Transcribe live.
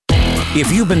If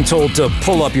you've been told to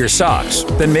pull up your socks,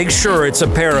 then make sure it's a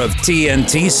pair of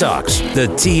TNT socks. The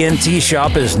TNT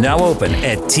shop is now open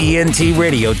at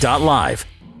tntradio.live.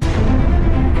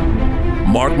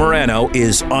 Marc Morano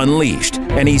is unleashed,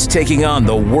 and he's taking on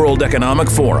the World Economic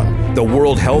Forum, the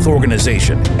World Health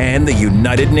Organization, and the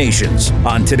United Nations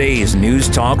on today's News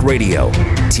Talk Radio,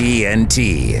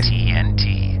 TNT.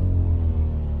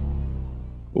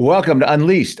 Welcome to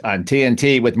Unleashed on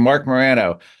TNT with Marc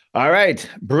Morano. All right,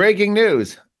 breaking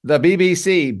news. The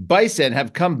BBC bison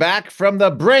have come back from the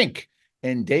brink.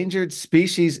 Endangered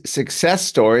species success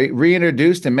story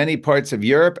reintroduced in many parts of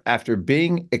Europe after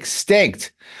being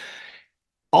extinct.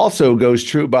 Also goes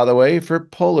true, by the way, for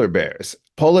polar bears.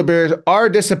 Polar bears are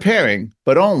disappearing,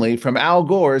 but only from Al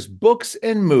Gore's books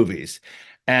and movies.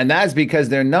 And that's because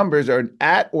their numbers are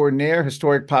at or near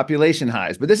historic population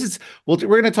highs. But we're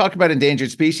going to talk about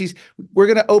endangered species. We're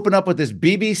going to open up with this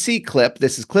BBC clip.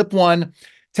 This is clip 1,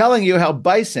 telling you how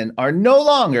bison are no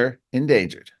longer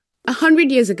endangered.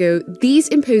 100 years ago, these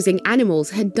imposing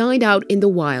animals had died out in the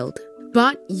wild.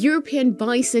 But European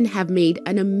bison have made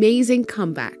an amazing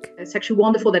comeback. It's actually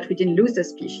wonderful that we didn't lose the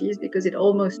species because it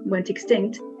almost went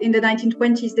extinct. In the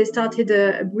 1920s, they started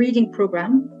a breeding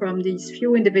program from these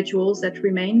few individuals that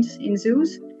remained in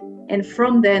zoos. And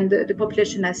from then, the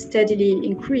population has steadily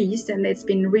increased, and it's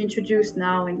been reintroduced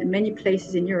now in many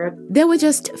places in Europe. There were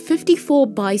just 54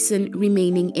 bison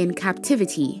remaining in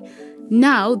captivity.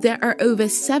 Now there are over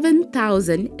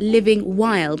 7,000 living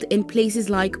wild in places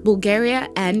like Bulgaria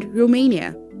and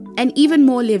Romania. And even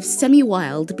more live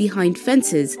semi-wild behind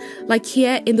fences, like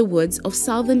here in the woods of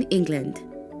southern England.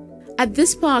 At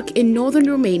this park in northern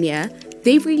Romania,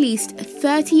 they've released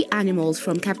 30 animals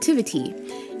from captivity.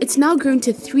 It's now grown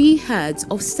to 3 herds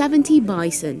of 70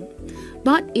 bison.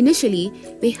 But initially,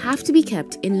 they have to be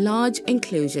kept in large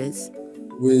enclosures.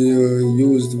 We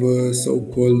used the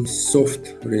so-called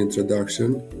soft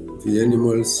reintroduction. The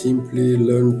animals simply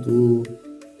learn to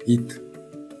eat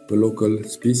the local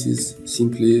species,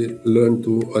 simply learn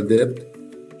to adapt.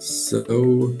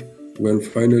 So when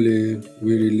finally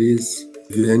we release,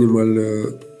 the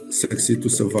animal succeed to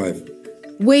survive.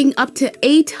 Weighing up to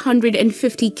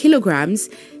 850 kilograms,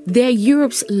 they're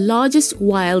Europe's largest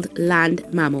wild land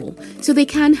mammal, so they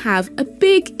can have a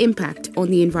big impact on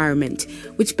the environment,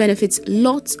 which benefits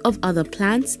lots of other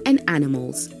plants and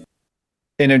animals.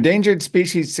 An endangered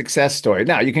species success story.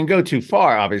 Now, you can go too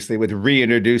far, obviously, with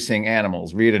reintroducing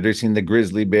animals. Reintroducing the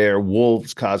grizzly bear,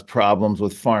 wolves cause problems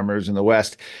with farmers in the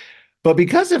West. But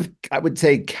because of, I would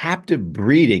say, captive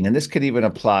breeding, and this could even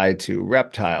apply to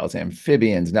reptiles,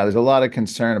 amphibians. Now, there's a lot of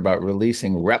concern about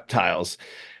releasing reptiles,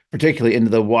 particularly into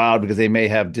the wild, because they may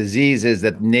have diseases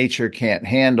that nature can't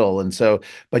handle. And so,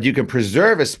 but you can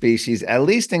preserve a species, at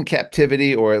least in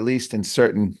captivity or at least in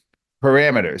certain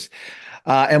parameters.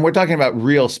 And we're talking about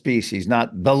real species,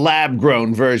 not the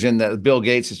lab-grown version that Bill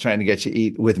Gates is trying to get you to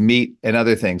eat with meat and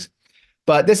other things.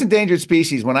 But this endangered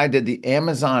species, when I did the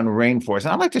Amazon rainforest,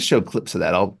 and I'd like to show clips of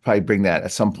that. I'll probably bring that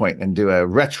at some point and do a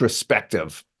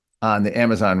retrospective on the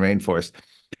Amazon rainforest.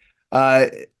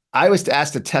 I was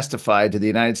asked to testify to the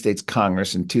United States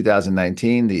Congress in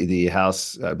 2019, the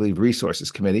House, I believe,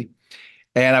 Resources Committee.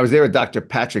 And I was there with Dr.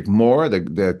 Patrick Moore,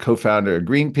 the co-founder of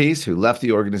Greenpeace, who left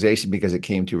the organization because it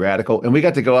came too radical. And we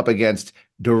got to go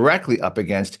directly up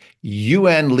against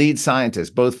UN lead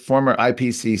scientists, both former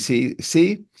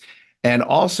IPCC and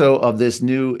also of this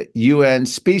new UN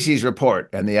species report.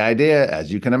 And the idea,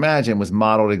 as you can imagine, was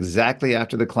modeled exactly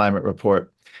after the climate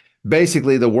report.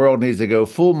 Basically, the world needs to go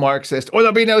full Marxist or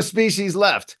there'll be no species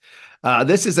left.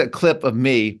 This is a clip of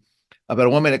me, about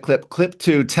a 1-minute clip, clip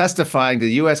 2, testifying to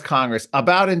the U.S. Congress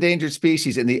about endangered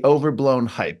species and the overblown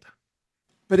hype.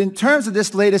 But in terms of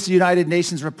this latest United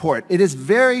Nations report, it is a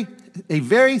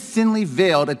very thinly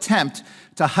veiled attempt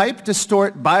to hype,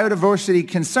 distort biodiversity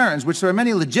concerns, which there are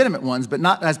many legitimate ones, but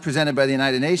not as presented by the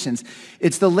United Nations.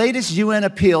 It's the latest UN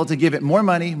appeal to give it more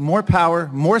money, more power,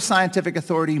 more scientific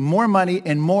authority, more money,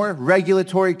 and more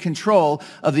regulatory control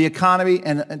of the economy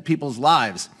and people's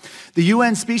lives. The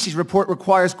UN Species Report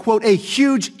requires, quote, a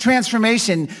huge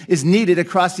transformation is needed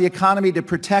across the economy to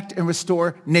protect and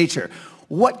restore nature.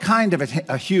 What kind of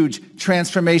a huge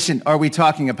transformation are we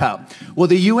talking about? Well,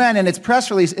 the UN in its press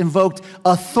release invoked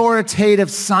authoritative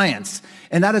science,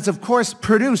 and that is, of course,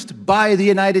 produced by the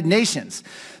United Nations.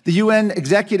 The UN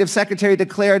Executive Secretary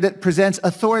declared it presents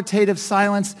authoritative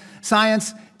science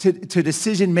to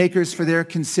decision makers for their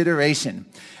consideration.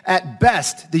 At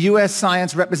best, the U.S.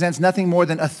 science represents nothing more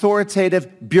than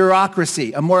authoritative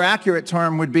bureaucracy. A more accurate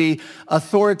term would be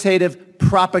authoritative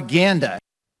propaganda.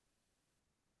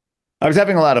 I was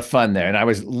having a lot of fun there, and I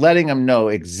was letting them know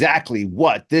exactly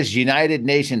what this United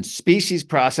Nations species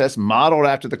process, modeled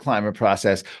after the climate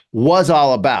process, was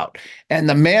all about. And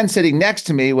the man sitting next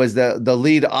to me was the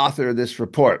lead author of this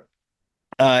report,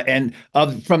 from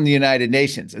the United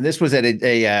Nations. And this was at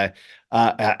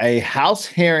a House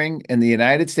hearing in the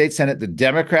United States Senate. The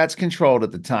Democrats controlled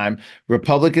at the time.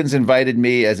 Republicans invited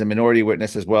me as a minority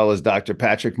witness, as well as Dr.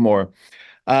 Patrick Moore.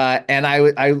 And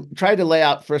I tried to lay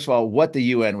out, first of all, what the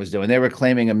UN was doing. They were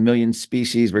claiming 1 million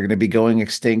species were going to be going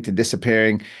extinct and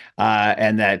disappearing,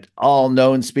 and that all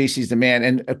known species demand.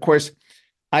 And of course,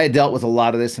 I had dealt with a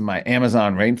lot of this in my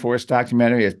Amazon rainforest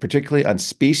documentary, particularly on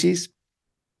species,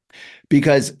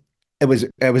 because it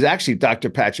was actually Dr.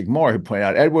 Patrick Moore who pointed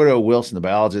out. Edward O. Wilson, the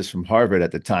biologist from Harvard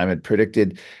at the time, had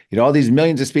predicted, all these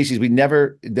millions of species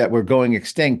that were going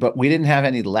extinct, but we didn't have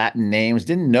any Latin names,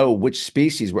 didn't know which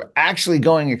species were actually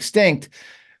going extinct,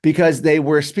 because they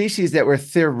were species that were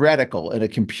theoretical in a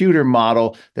computer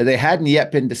model, that they hadn't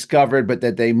yet been discovered, but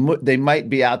that they might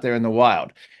be out there in the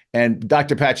wild. And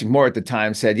Dr. Patrick Moore at the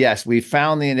time said, yes, we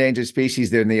found the endangered species.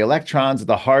 They're in the electrons of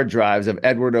the hard drives of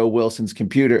Edward O. Wilson's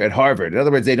computer at Harvard. In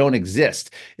other words, they don't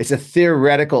exist. It's a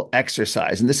theoretical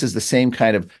exercise. And this is the same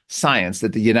kind of science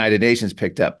that the United Nations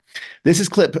picked up. This is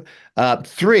clip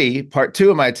 3, part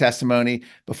 2 of my testimony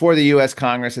before the U.S.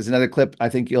 Congress. Is another clip. I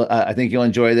think you'll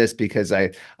enjoy this, because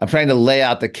I'm trying to lay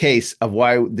out the case of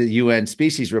why the UN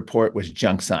species report was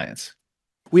junk science.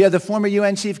 We have the former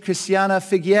UN chief, Christiana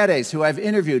Figueres, who I've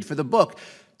interviewed for the book,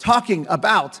 talking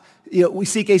about, we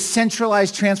seek a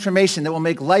centralized transformation that will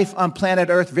make life on planet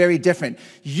Earth very different,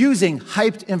 using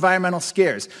hyped environmental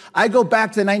scares. I go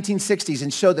back to the 1960s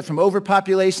and show that from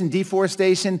overpopulation,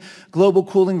 deforestation, global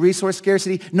cooling, resource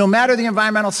scarcity, no matter the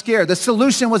environmental scare, the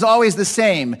solution was always the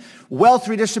same: wealth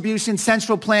redistribution,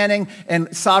 central planning,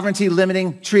 and sovereignty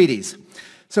limiting treaties.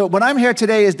 So what I'm here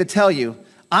today is to tell you,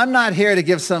 I'm not here to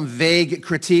give some vague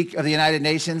critique of the United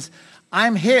Nations.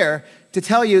 I'm here to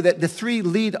tell you that the 3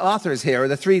 lead authors here, or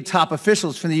the 3 top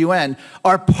officials from the UN,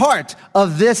 are part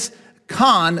of this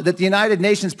con that the United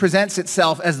Nations presents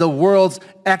itself as the world's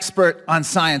expert on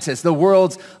scientists, the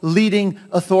world's leading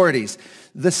authorities.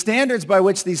 The standards by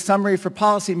which these summaries for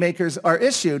policymakers are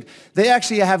issued, they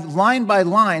actually have line by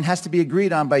line, has to be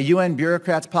agreed on by UN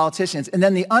bureaucrats, politicians, and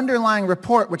then the underlying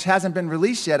report, which hasn't been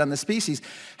released yet on the species,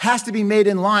 has to be made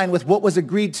in line with what was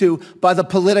agreed to by the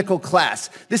political class.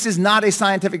 This is not a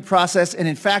scientific process, and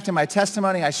in fact, in my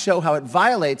testimony, I show how it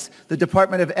violates the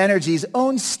Department of Energy's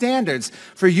own standards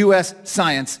for U.S.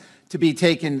 science to be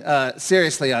taken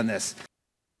seriously on this.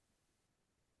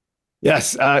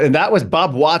 Yes, and that was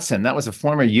Bob Watson. That was a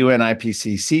former UN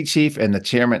IPCC chief and the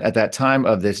chairman at that time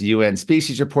of this UN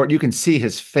species report. You can see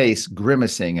his face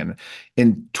grimacing and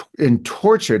in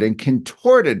tortured and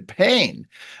contorted pain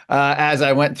as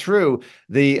I went through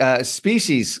the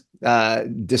species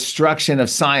destruction of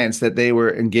science that they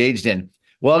were engaged in.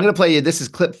 Well, I'm going to play you. This is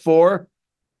clip 4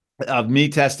 of me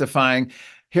testifying.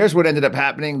 Here's what ended up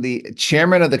happening. The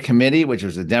chairman of the committee, which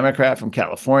was a Democrat from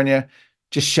California,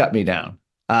 just shut me down.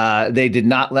 They did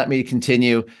not let me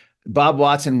continue. Bob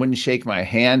Watson wouldn't shake my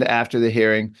hand after the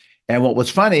hearing. And what was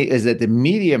funny is that the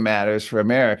Media Matters for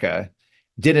America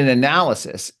did an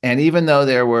analysis. And even though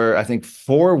there were, I think,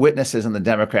 4 witnesses on the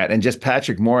Democrat and just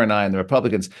Patrick Moore and I and the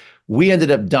Republicans, we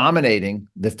ended up dominating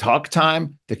the talk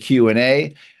time, the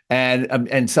Q&A,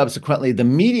 and subsequently the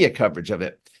media coverage of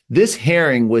it. This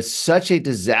hearing was such a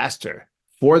disaster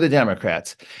for the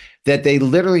Democrats that they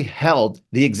literally held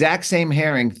the exact same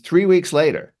hearing 3 weeks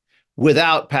later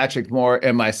without Patrick Moore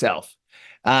and myself.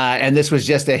 And this was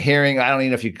just a hearing. I don't even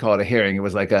know if you could call it a hearing. It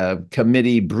was like a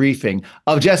committee briefing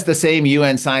of just the same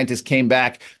UN scientists came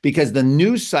back because the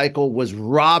news cycle was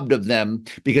robbed of them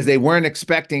because they weren't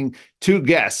expecting 2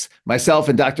 guests, myself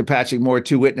and Dr. Patrick Moore,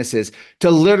 2 witnesses,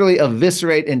 to literally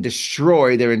eviscerate and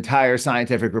destroy their entire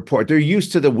scientific report. They're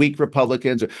used to the weak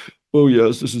Republicans. Oh,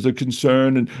 yes, this is a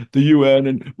concern, and the UN,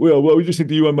 and well, we just think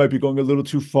the UN might be going a little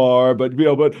too far, but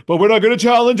we're not going to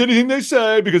challenge anything they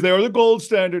say because they are the gold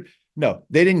standard. No,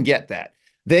 they didn't get that.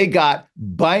 They got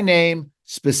by name,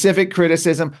 specific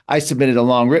criticism. I submitted a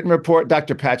long written report.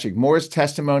 Dr. Patrick Moore's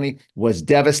testimony was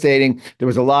devastating. There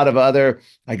was a lot of other,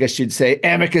 I guess you'd say,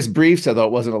 amicus briefs, although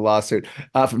it wasn't a lawsuit,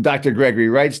 from Dr. Gregory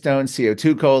Wrightstone,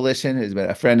 CO2 Coalition, who's been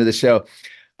a friend of the show.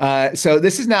 So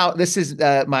this is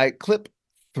my clip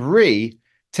 3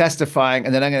 testifying,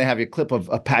 and then I'm going to have you a clip of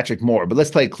Patrick Moore. But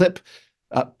let's play clip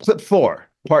 4,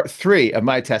 part 3 of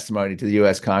my testimony to the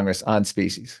U.S. Congress on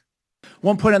species.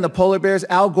 One point on the polar bears,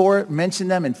 Al Gore mentioned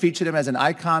them and featured them as an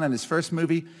icon in his first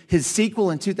movie. His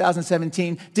sequel in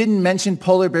 2017 didn't mention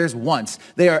polar bears once.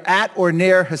 They are at or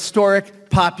near historic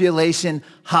population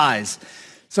highs.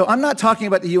 So I'm not talking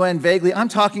about the UN vaguely. I'm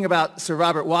talking about Sir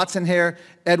Robert Watson here,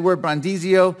 Edward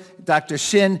Brandizio, Dr.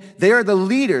 Shin. They are the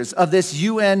leaders of this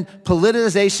UN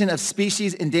politicization of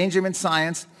species endangerment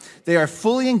science. They are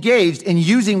fully engaged in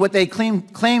using what they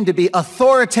claim to be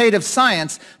authoritative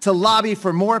science to lobby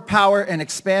for more power and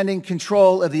expanding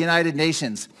control of the United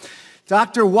Nations.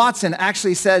 Dr. Watson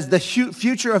actually says the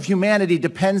future of humanity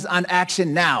depends on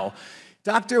action now.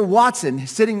 Dr. Watson,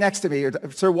 sitting next to me, or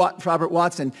Sir Robert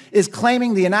Watson, is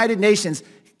claiming the United Nations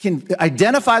can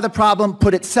identify the problem,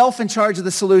 put itself in charge of the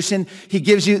solution.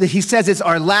 He says it's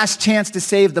our last chance to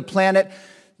save the planet.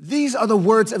 These are the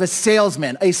words of a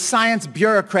salesman, a science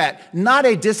bureaucrat, not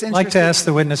a disinterested... I'd like to ask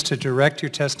the witness to direct your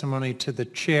testimony to the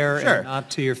chair and not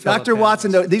to your fellow Dr.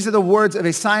 Watson, though, these are the words of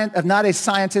not a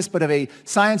scientist, but of a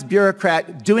science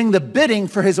bureaucrat doing the bidding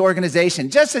for his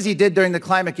organization, just as he did during the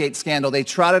ClimateGate scandal. They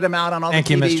trotted him out on all the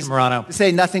TVs. Thank you, Mr. Morano. To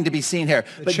say nothing to be seen here.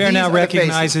 The chair now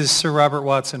recognizes Sir Robert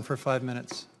Watson for 5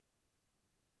 minutes.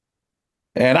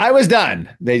 And I was done.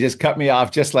 They just cut me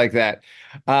off just like that.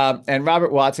 And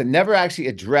Robert Watson never actually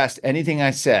addressed anything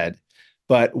I said,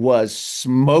 but was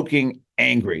smoking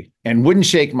angry and wouldn't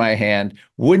shake my hand,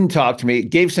 wouldn't talk to me,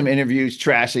 gave some interviews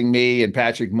trashing me and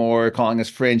Patrick Moore, calling us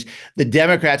fringe. The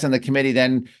Democrats on the committee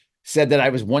then said that I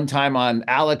was one time on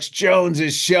Alex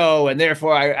Jones's show, and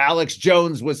therefore Alex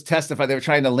Jones was testified. They were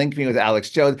trying to link me with Alex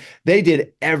Jones. They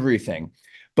did everything.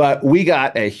 But we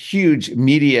got a huge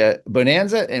media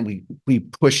bonanza, and we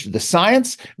pushed the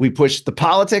science, we pushed the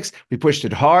politics, we pushed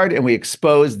it hard, and we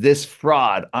exposed this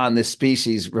fraud on this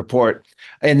species report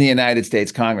in the United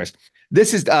States Congress.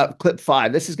 This is clip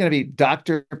 5. This is going to be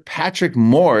Dr. Patrick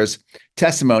Moore's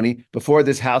testimony before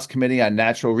this House Committee on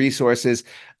Natural Resources.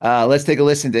 Let's take a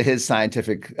listen to his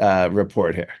scientific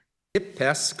report here.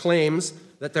 IPBES claims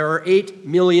that there are 8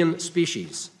 million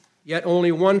species. Yet only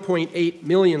 1.8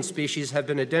 million species have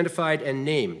been identified and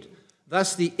named.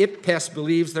 Thus, the IPBES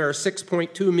believes there are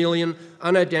 6.2 million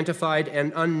unidentified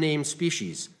and unnamed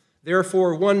species.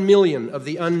 Therefore, 1 million of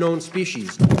the unknown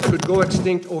species could go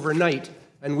extinct overnight,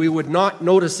 and we would not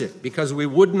notice it because we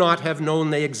would not have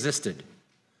known they existed.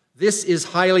 This is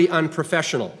highly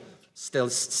unprofessional,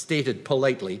 stated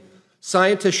politely.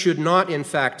 Scientists should not, in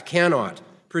fact, cannot,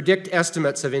 predict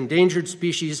estimates of endangered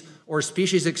species or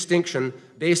species extinction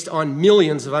based on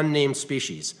millions of unnamed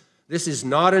species. This is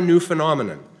not a new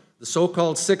phenomenon. The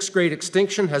so-called sixth grade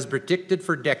extinction has predicted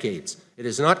for decades. It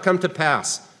has not come to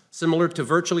pass, similar to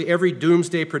virtually every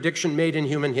doomsday prediction made in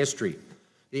human history.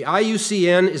 The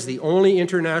IUCN is the only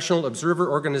international observer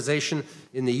organization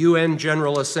in the UN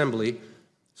General Assembly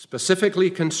specifically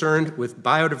concerned with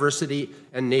biodiversity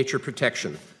and nature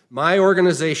protection. My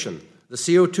organization, the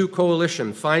CO2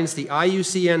 Coalition, finds the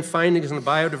IUCN findings on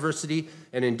biodiversity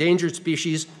and endangered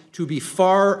species to be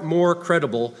far more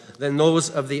credible than those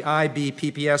of the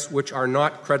IBPPS, which are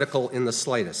not credible in the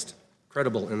slightest.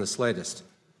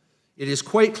 It is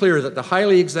quite clear that the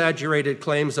highly exaggerated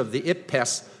claims of the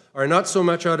IPBES are not so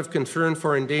much out of concern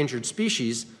for endangered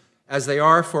species as they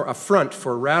are for affront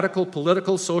for radical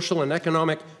political, social, and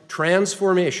economic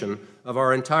transformation of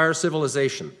our entire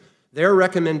civilization. Their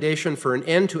recommendation for an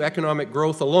end to economic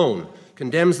growth alone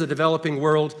condemns the developing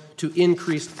world to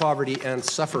increased poverty and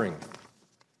suffering.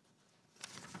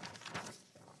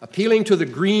 Appealing to the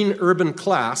green urban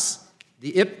class,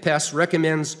 the IPBES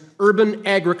recommends urban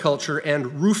agriculture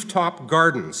and rooftop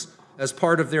gardens as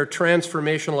part of their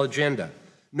transformational agenda.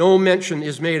 No mention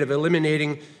is made of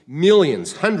eliminating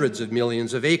millions, hundreds of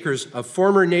millions of acres of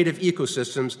former native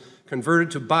ecosystems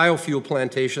converted to biofuel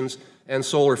plantations and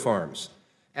solar farms.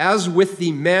 As with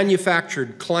the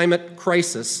manufactured climate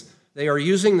crisis, they are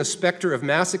using the specter of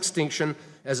mass extinction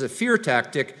as a fear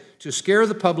tactic to scare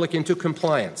the public into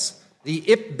compliance. The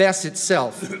IPBES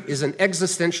itself is an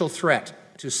existential threat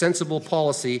to sensible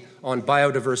policy on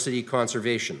biodiversity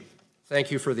conservation.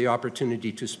 Thank you for the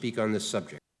opportunity to speak on this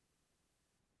subject.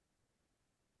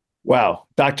 Wow,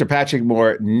 Dr. Patrick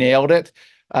Moore nailed it.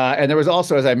 And there was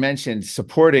also, as I mentioned,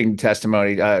 supporting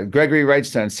testimony. Gregory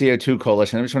Wrightstone, CO2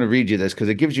 Coalition. I just want to read you this because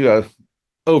it gives you an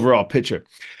overall picture.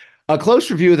 A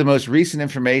close review of the most recent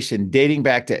information dating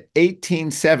back to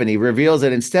 1870 reveals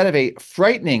that instead of a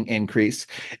frightening increase,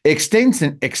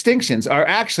 extinctions are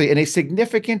actually in a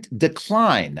significant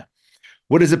decline.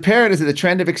 What is apparent is that the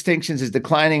trend of extinctions is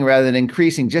declining rather than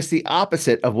increasing, just the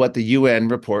opposite of what the UN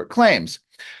report claims.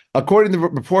 According to the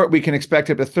report, we can expect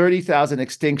up to 30,000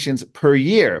 extinctions per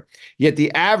year, yet the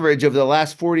average over the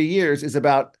last 40 years is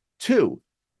about 2,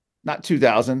 not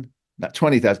 2,000, not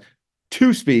 20,000,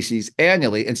 2 species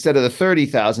annually instead of the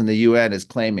 30,000 the UN is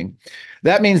claiming.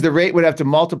 That means the rate would have to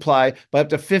multiply by up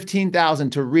to 15,000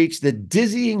 to reach the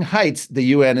dizzying heights the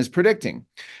UN is predicting.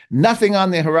 Nothing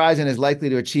on the horizon is likely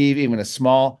to achieve even a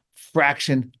small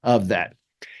fraction of that.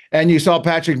 And you saw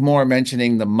Patrick Moore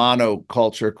mentioning the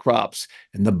monoculture crops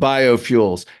and the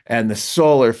biofuels and the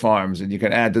solar farms. And you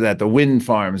can add to that the wind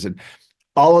farms and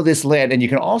all of this land. And you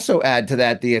can also add to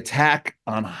that the attack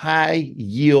on high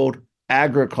yield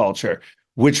agriculture,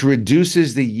 which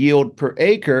reduces the yield per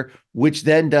acre, which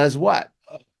then does what?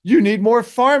 You need more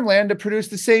farmland to produce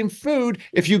the same food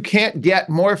if you can't get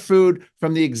more food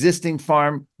from the existing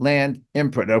farmland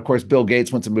input. And of course, Bill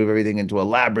Gates wants to move everything into a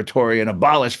laboratory and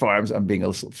abolish farms. I'm being a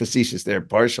little facetious there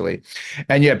partially.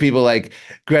 And you have people like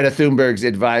Greta Thunberg's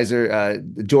advisor,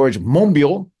 George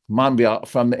Monbiot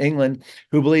from England,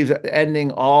 who believes that ending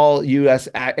all U.S.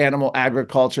 animal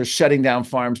agriculture, shutting down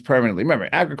farms permanently. Remember,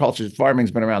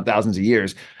 farming's been around thousands of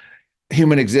years.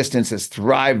 Human existence has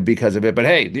thrived because of it. But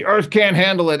hey, the earth can't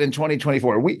handle it in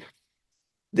 2024.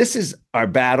 This is our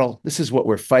battle. This is what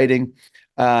we're fighting.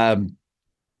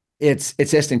 It's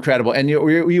just incredible. And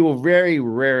you will very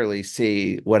rarely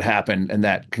see what happened in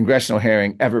that congressional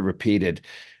hearing ever repeated.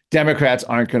 Democrats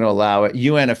aren't going to allow it.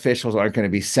 UN officials aren't going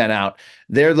to be sent out.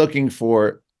 They're looking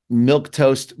for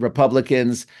milquetoast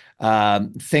Republicans,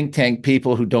 think tank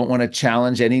people who don't want to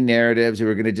challenge any narratives, who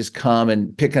are going to just come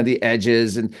and pick on the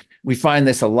edges. And we find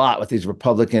this a lot with these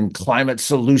Republican Climate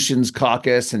Solutions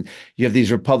Caucus. And you have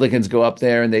these Republicans go up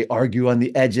there and they argue on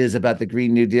the edges about the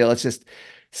Green New Deal. It's just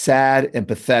sad and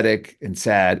pathetic and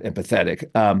sad and pathetic.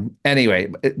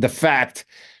 Anyway, the fact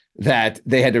that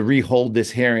they had to rehold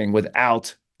this hearing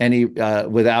without any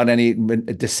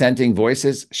dissenting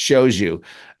voices shows you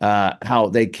how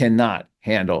they cannot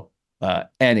handle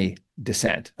any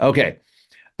dissent. Okay,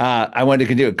 I wanted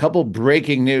to do a couple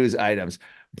breaking news items.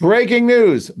 Breaking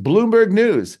news, Bloomberg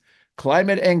News.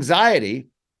 Climate anxiety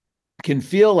can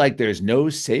feel like there's no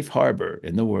safe harbor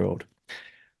in the world.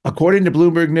 According to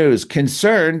Bloomberg News,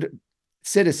 concerned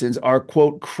citizens are,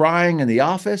 quote, crying in the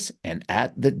office and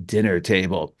at the dinner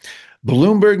table.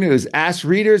 Bloomberg News asked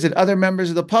readers and other members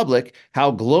of the public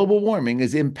how global warming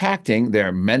is impacting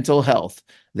their mental health.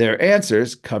 Their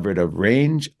answers covered a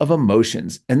range of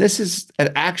emotions. And this is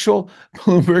an actual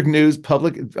Bloomberg News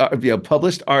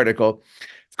published article.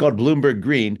 It's called Bloomberg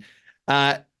Green.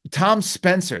 Tom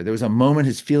Spencer, there was a moment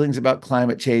his feelings about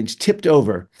climate change tipped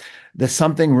over from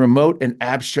something remote and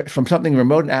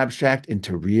abstract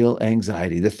into real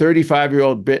anxiety. The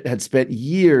 35-year-old Brit had spent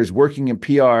years working in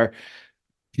PR.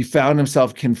 He found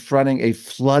himself confronting a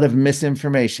flood of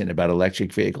misinformation about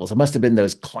electric vehicles. It must have been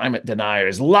those climate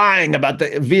deniers lying about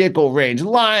the vehicle range,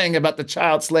 lying about the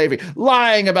child slavery,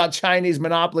 lying about Chinese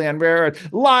monopoly on rare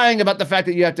earth, lying about the fact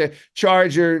that you have to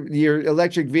charge your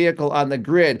electric vehicle on the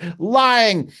grid,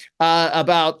 lying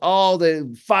about all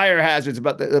the fire hazards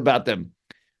about them.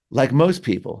 Like most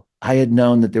people, I had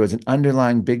known that there was an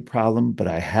underlying big problem, but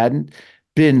it hadn't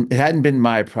been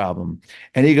my problem.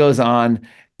 And he goes on,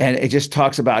 and it just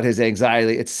talks about his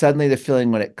anxiety. It's suddenly the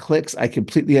feeling when it clicks, I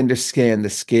completely understand the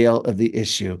scale of the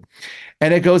issue.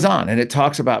 And it goes on, and it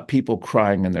talks about people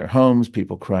crying in their homes,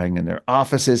 people crying in their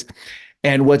offices.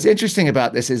 And what's interesting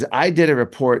about this is I did a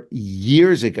report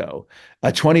years ago,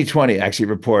 a 2020 actually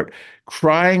report,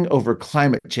 crying over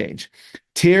climate change.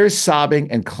 Tears, sobbing,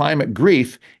 and climate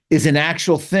grief is an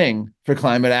actual thing for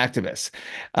climate activists.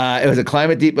 It was a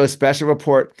Climate Depot special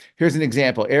report. Here's an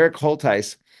example. Eric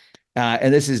Holtheis,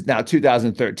 and this is now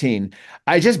 2013.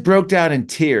 I just broke down in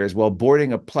tears while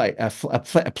boarding a plane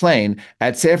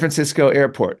at San Francisco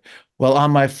Airport while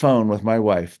on my phone with my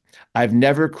wife. I've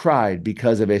never cried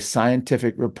because of a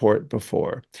scientific report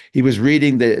before. He was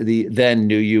reading the then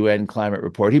new UN climate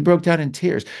report. He broke down in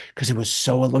tears because it was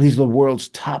so, he's the world's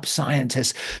top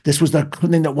scientist. This was the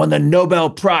thing that won the Nobel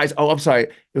Prize. Oh, I'm sorry.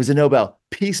 It was a Nobel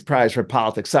Peace Prize for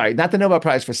politics. Sorry, not the Nobel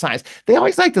Prize for science. They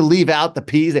always like to leave out the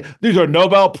P's. These are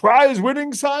Nobel Prize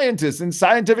winning scientists in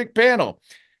scientific panel.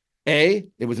 A,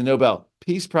 it was a Nobel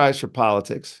Peace Prize for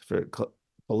politics, for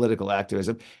political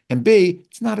activism. And B,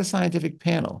 it's not a scientific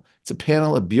panel. It's a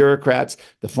panel of bureaucrats.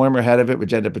 The former head of it,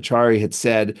 Rajendra Pachauri, had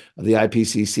said of the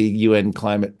IPCC UN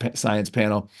climate science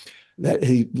panel that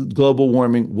global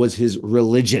warming was his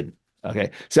religion. Okay,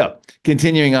 so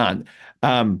continuing on.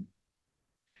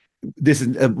 This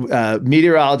is a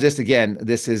meteorologist. Again,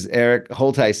 this is Eric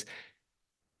Holtheis.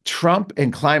 Trump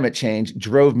and climate change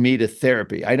drove me to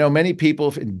therapy. I know many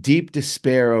people in deep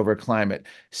despair over climate,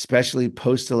 especially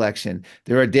post-election.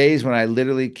 There are days when I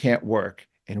literally can't work.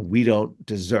 and we don't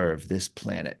deserve this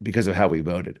planet because of how we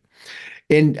voted.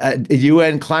 In a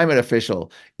UN climate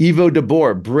official, Ivo de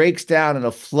Boer, breaks down in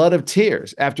a flood of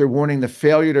tears after warning the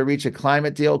failure to reach a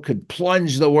climate deal could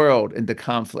plunge the world into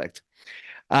conflict.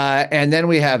 And then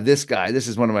we have this guy. This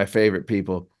is one of my favorite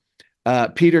people.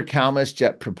 Peter Kalmus,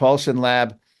 Jet Propulsion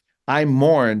Lab. I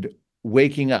mourned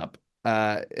waking up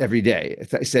every day.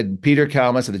 I said, Peter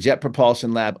Kalmus of the Jet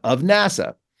Propulsion Lab of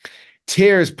NASA.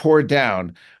 Tears poured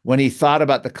down when he thought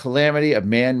about the calamity of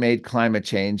man-made climate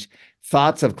change,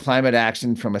 thoughts of climate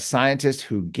action from a scientist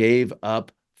who gave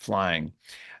up flying.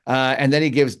 And then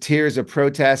he gives tears of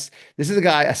protest. This is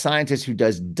a scientist who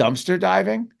does dumpster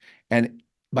diving, and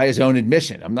by his own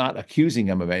admission, I'm not accusing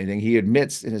him of anything. He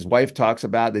admits, and his wife talks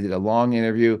about, they did a long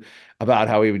interview about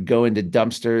how he would go into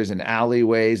dumpsters and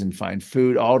alleyways and find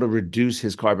food, all to reduce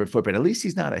his carbon footprint. At least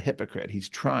he's not a hypocrite. He's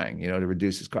trying, to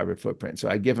reduce his carbon footprint. So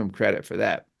I give him credit for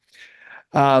that.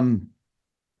 And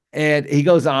he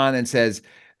goes on and says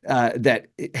that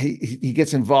he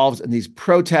gets involved in these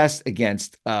protests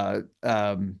against any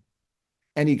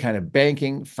kind of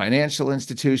banking, financial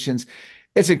institutions.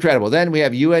 It's incredible. Then we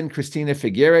have UN Cristina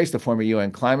Figueres, the former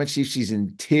UN climate chief. She's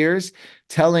in tears,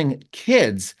 telling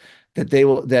kids that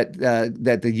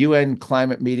that the UN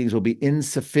climate meetings will be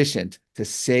insufficient to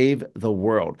save the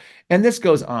world. And this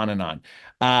goes on and on.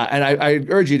 And I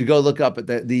urge you to go look up at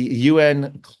the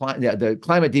UN the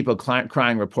Climate Depot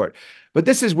crying report. But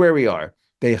this is where we are.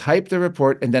 They hype the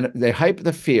report, and then they hype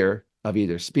the fear of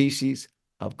either species,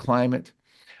 of climate,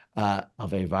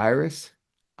 of a virus,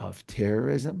 of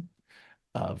terrorism,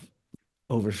 of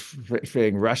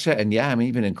overthrowing Russia, and I'm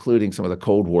even including some of the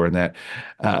Cold War in that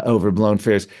overblown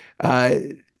fears,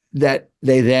 that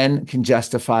they then can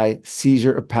justify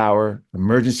seizure of power,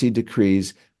 emergency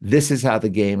decrees. This is how the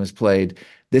game is played.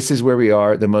 This is where we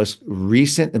are. The most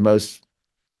recent,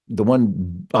 the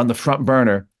one on the front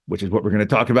burner, which is what we're going to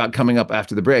talk about coming up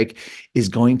after the break, is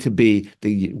going to be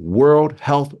the World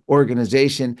Health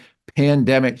Organization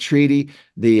pandemic treaty,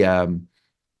 the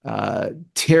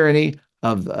tyranny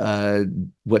of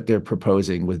what they're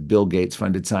proposing with Bill Gates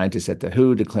funded scientists at the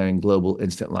WHO declaring global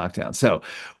instant lockdown. So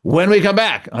when we come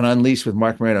back on Unleashed with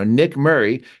Marc Morano, Nick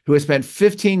Murray, who has spent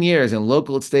 15 years in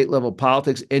local and state level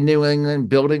politics in New England,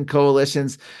 building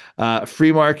coalitions,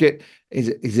 free market,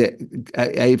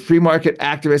 a free market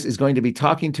activist, is going to be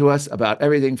talking to us about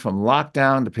everything from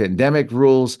lockdown to pandemic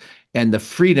rules and the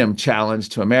freedom challenge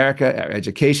to America, our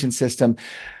education system.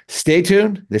 Stay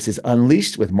tuned. This is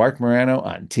Unleashed with Marc Morano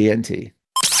on TNT.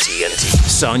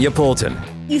 Sonia Poulton.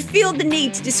 You feel the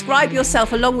need to describe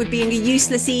yourself, along with being a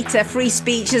useless eater, free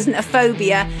speech isn't a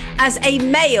phobia, as a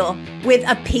male with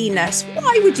a penis.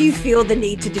 Why would you feel the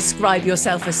need to describe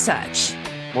yourself as such?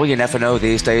 Well, you never know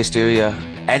these days, do you?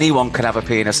 Anyone can have a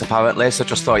penis, apparently, so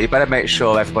just thought you better make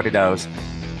sure everybody knows.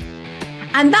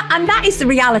 And that is the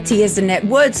reality, isn't it?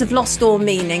 Words have lost all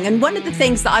meaning. And one of the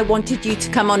things that I wanted you to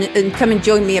come and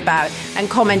join me about and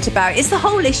comment about is the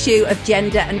whole issue of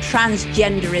gender and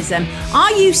transgenderism.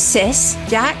 Are you cis,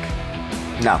 Jack?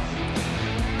 No.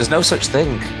 There's no such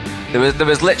thing. There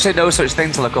was literally no such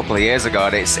thing till a couple of years ago,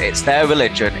 and it's their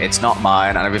religion, it's not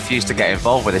mine, and I refuse to get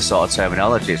involved with this sort of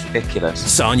terminology. It's ridiculous.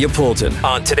 Sonia Poulton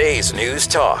on today's News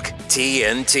Talk,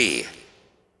 TNT.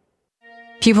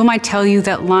 People might tell you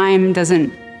that Lyme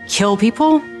doesn't kill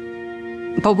people,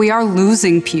 but we are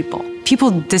losing people.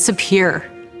 People disappear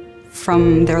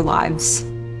from their lives.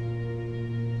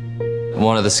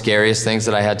 One of the scariest things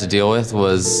that I had to deal with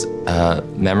was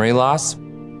memory loss.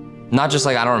 Not just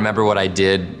I don't remember what I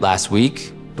did last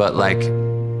week, but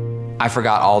I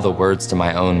forgot all the words to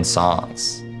my own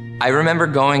songs. I remember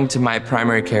going to my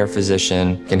primary care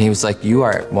physician, and he was like, "You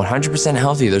are 100%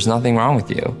 healthy, there's nothing wrong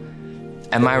with you."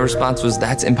 And my response was,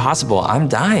 "That's impossible, I'm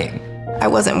dying." I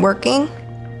wasn't working,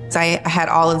 so I had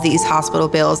all of these hospital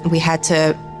bills. We had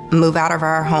to move out of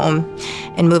our home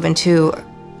and move into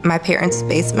my parents'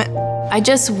 basement. I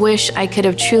just wish I could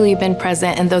have truly been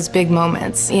present in those big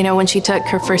moments, when she took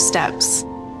her first steps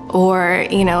or,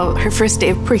 her first day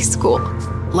of preschool.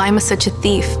 Lyme is such a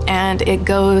thief, and it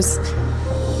goes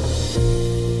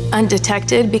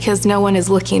undetected because no one is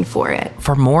looking for it.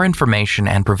 For more information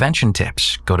and prevention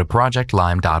tips, go to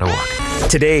projectlyme.org.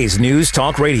 Today's News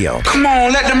Talk Radio. Come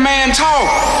on, let the man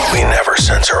talk. We never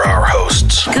censor our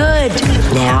hosts. Good.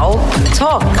 Now,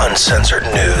 talk. Uncensored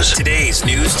news. Today's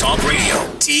News Talk Radio,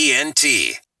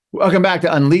 TNT. Welcome back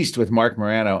to Unleashed with Marc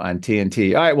Morano on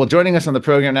TNT. All right, well, joining us on the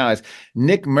program now is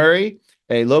Nick Murray,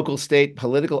 a local state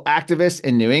political activist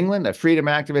in New England, a freedom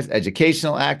activist,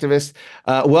 educational activist.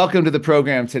 Welcome to the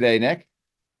program today, Nick.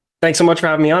 Thanks so much for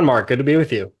having me on, Mark. Good to be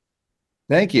with you.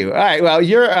 Thank you. All right. Well,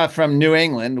 you're from New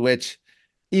England, which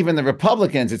even the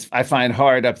Republicans, I find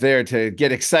hard up there to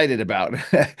get excited about.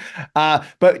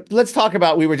 But let's talk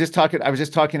about, I was just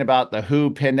talking about the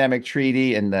WHO pandemic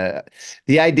treaty and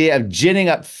the idea of ginning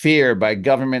up fear by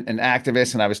government and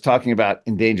activists. And I was talking about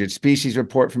endangered species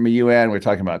report from the UN. We're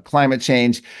talking about climate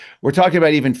change. We're talking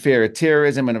about even fear of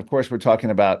terrorism. And of course, we're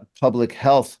talking about public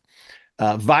health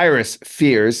virus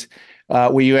fears,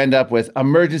 where you end up with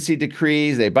emergency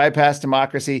decrees. They bypass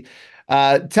democracy.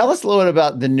 Tell us a little bit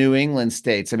about the New England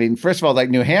states. I mean, first of all, like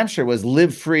New Hampshire was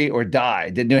live free or die.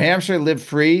 Did New Hampshire live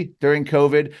free during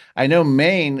COVID? I know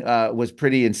Maine was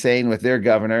pretty insane with their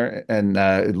governor and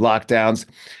lockdowns.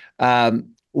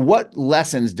 What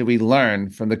lessons do we learn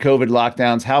from the COVID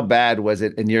lockdowns? How bad was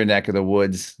it in your neck of the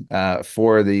woods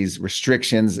for these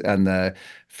restrictions and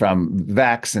from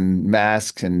vax and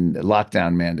masks and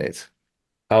lockdown mandates?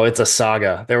 Oh, it's a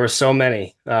saga. There were so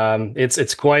many.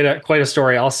 It's quite a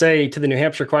story. I'll say to the New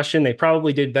Hampshire question, they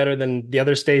probably did better than the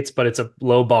other states, but it's a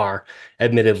low bar,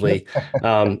 admittedly.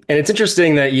 And it's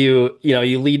interesting that you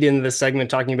lead into the segment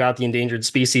talking about the Endangered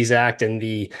Species Act and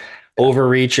the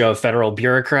overreach of federal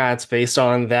bureaucrats based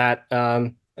on that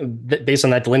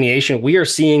delineation. We are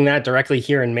seeing that directly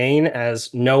here in Maine as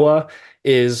NOAA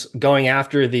is going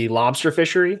after the lobster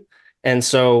fishery. And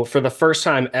so for the first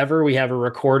time ever, we have a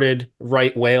recorded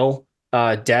right whale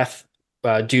death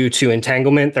due to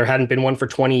entanglement. There hadn't been one for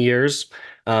 20 years.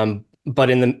 But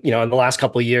in the last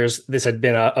couple of years, this had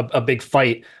been a big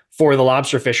fight for the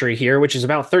lobster fishery here, which is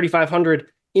about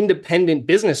 3,500 independent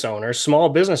business owners, small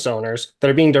business owners that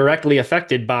are being directly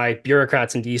affected by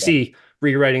bureaucrats in DC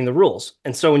rewriting the rules.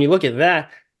 And so when you look at that,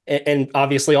 and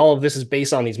obviously all of this is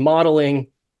based on these modeling,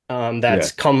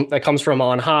 that comes from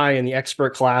on high in the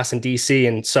expert class in DC.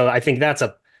 And so I think that's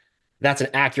an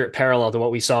accurate parallel to what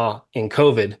we saw in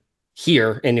COVID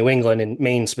here in New England and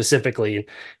Maine specifically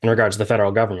in regards to the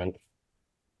federal government.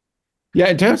 Yeah,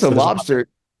 in terms of lobster,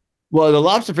 well, the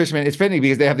lobster fishermen, it's funny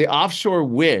because they have the offshore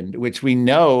wind, which we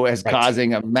know is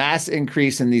causing a mass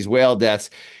increase in these whale deaths.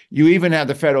 You even have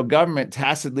the federal government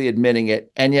tacitly admitting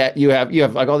it. And yet you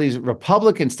have like all these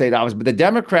Republican state offices, but the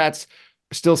Democrats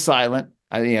are still silent.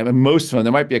 I mean, most of them,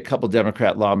 there might be a couple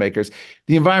Democrat lawmakers.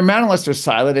 The environmentalists are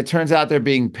silent. It turns out they're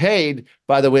being paid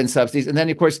by the wind subsidies. And then,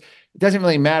 of course, it doesn't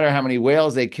really matter how many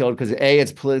whales they killed because A,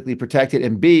 it's politically protected,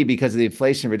 and B, because of the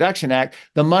Inflation Reduction Act,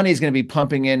 the money is going to be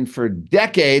pumping in for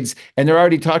decades. And they're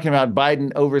already talking about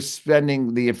Biden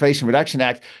overspending the Inflation Reduction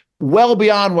Act well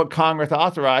beyond what Congress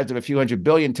authorized of a few $100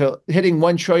 billion to hitting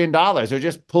 $1 trillion. They're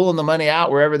just pulling the money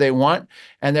out wherever they want.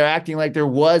 And they're acting like there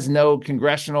was no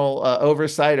congressional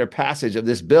oversight or passage of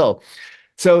this bill.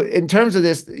 So in terms of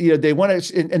this, they want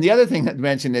to, and the other thing that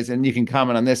mentioned is, and you can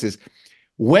comment on this, is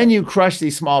when you crush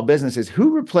these small businesses,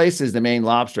 who replaces the Maine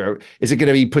lobster? Is it going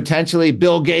to be potentially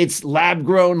Bill Gates'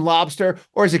 lab-grown lobster,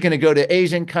 or is it going to go to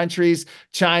Asian countries,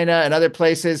 China, and other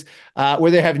places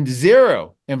where they have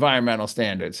zero environmental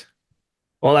standards?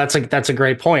 Well, that's a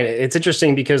great point. It's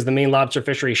interesting because the Maine lobster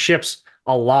fishery ships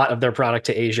a lot of their product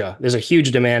to Asia. There's a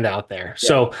huge demand out there. Yeah.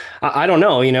 So I don't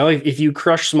know, if you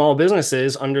crush small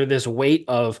businesses under this weight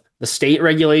of the state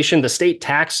regulation, the state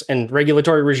tax and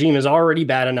regulatory regime is already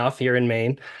bad enough here in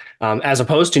Maine, as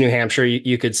opposed to New Hampshire,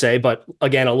 you could say, but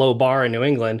again, a low bar in New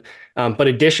England. But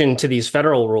addition to these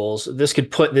federal rules, this could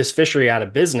put this fishery out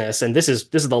of business. And this is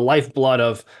the lifeblood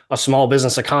of a small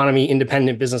business economy,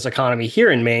 independent business economy here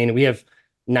in Maine. We have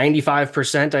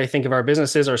 95%, I think, of our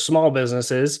businesses are small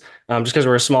businesses, just because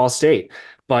we're a small state.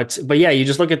 But yeah, you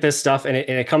just look at this stuff and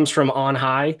it comes from on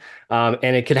high,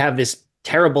 and it could have this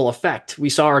terrible effect. We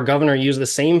saw our governor use the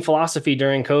same philosophy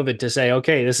during COVID to say,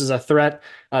 okay, this is a threat.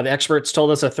 The experts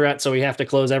told us a threat, so we have to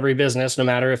close every business, no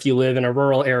matter if you live in a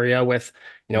rural area with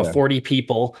 40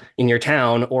 people in your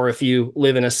town, or if you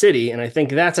live in a city. And I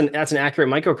think that's an accurate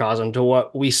microcosm to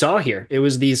what we saw here. It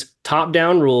was these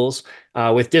top-down rules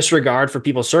with disregard for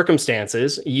people's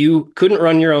circumstances. You couldn't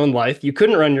run your own life. You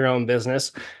couldn't run your own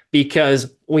business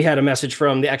because we had a message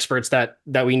from the experts that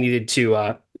we needed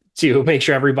to make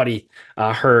sure everybody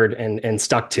heard and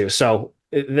stuck to. So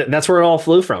that's where it all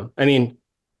flew from. I mean,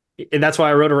 that's why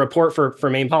I wrote a report for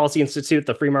Maine Policy Institute,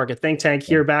 the free market think tank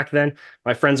here back then,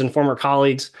 my friends and former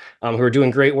colleagues who are doing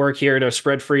great work here to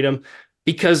spread freedom.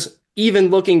 Because even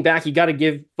looking back, you got to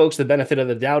give folks the benefit of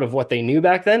the doubt of what they knew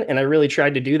back then. And I really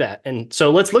tried to do that. And so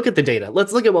let's look at the data.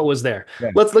 Let's look at what was there.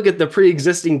 Yeah. Let's look at the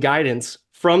pre-existing guidance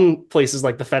from places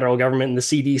like the federal government and the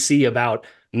CDC about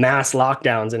mass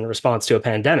lockdowns in response to a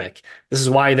pandemic. This is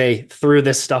why they threw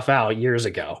this stuff out years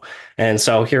ago. And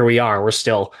so here we are. We're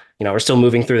still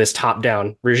moving through this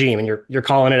top-down regime, and you're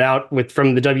calling it out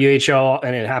from the WHO,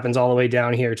 and it happens all the way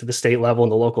down here to the state level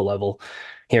and the local level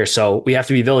here. So we have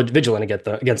to be vigilant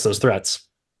against those threats.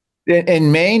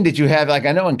 In Maine, did you have, like,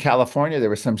 I know in California, there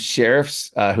were some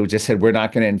sheriffs who just said, we're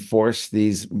not going to enforce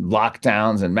these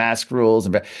lockdowns and mask rules.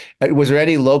 And was there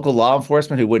any local law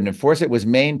enforcement who wouldn't enforce it? Was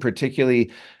Maine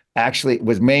particularly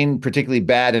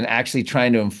bad in actually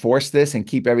trying to enforce this and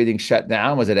keep everything shut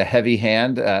down? Was it a heavy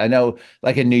hand? I know,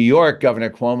 like in New York,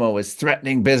 Governor Cuomo was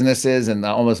threatening businesses and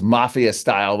almost mafia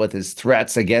style with his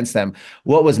threats against them.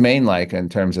 What was Maine like in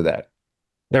terms of that?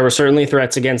 There were certainly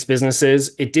threats against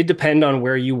businesses. It did depend on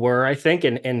where you were, I think.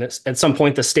 And at some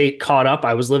point, the state caught up.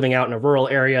 I was living out in a rural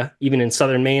area, even in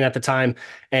southern Maine at the time.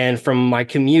 And from my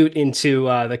commute into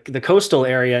the coastal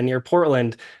area near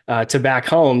Portland to back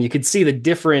home, you could see the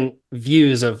different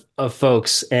views of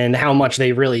folks and how much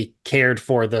they really cared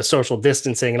for the social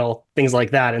distancing and all things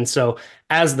like that. And so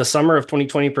as the summer of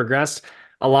 2020 progressed,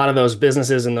 a lot of those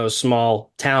businesses in those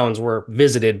small towns were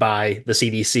visited by the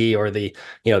CDC or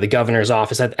the governor's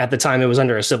office. At the time, it was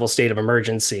under a civil state of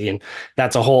emergency. And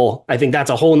I think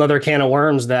that's a whole nother can of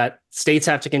worms that states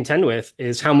have to contend with,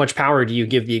 is how much power do you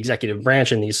give the executive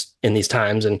branch in these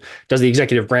times? And does the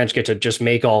executive branch get to just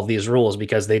make all of these rules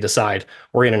because they decide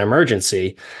we're in an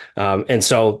emergency? And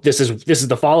so this is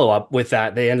the follow-up with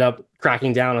that. They end up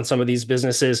cracking down on some of these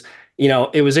businesses.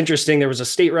 It was interesting. There was a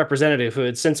state representative who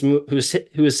has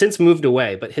since moved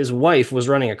away, but his wife was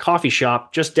running a coffee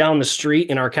shop just down the street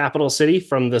in our capital city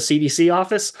from the CDC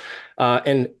office.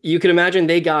 And you can imagine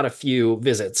they got a few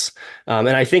visits. And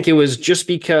I think it was just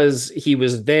because he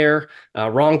was there,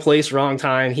 wrong place, wrong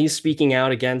time. He's speaking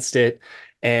out against it.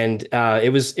 And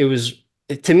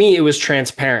to me, it was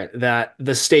transparent that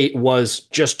the state was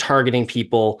just targeting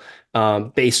people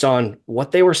based on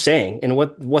what they were saying and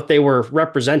what they were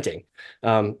representing.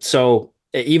 So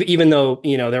even though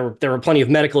there were plenty of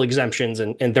medical exemptions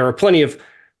and there were plenty of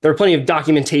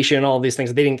documentation and all of these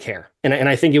things, they didn't care. And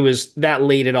I think it was that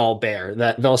laid it all bare,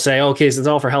 that they'll say, okay, so it's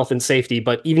all for health and safety,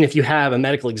 but even if you have a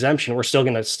medical exemption, we're still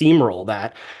going to steamroll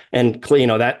that. And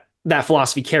that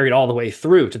philosophy carried all the way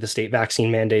through to the state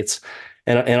vaccine mandates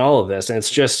and all of this. And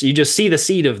it's just, you just see the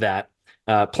seed of that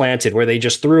planted, where they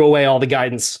just threw away all the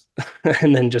guidance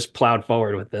and then just plowed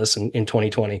forward with this in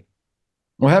 2020.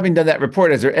 Well, having done that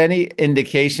report, is there any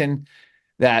indication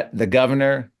that the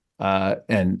governor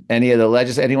and any of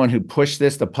the anyone who pushed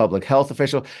this, the public health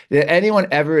official, did anyone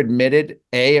ever admitted,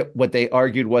 A, what they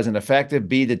argued wasn't effective,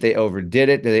 B, that they overdid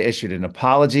it? Did they issued an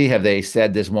apology? Have they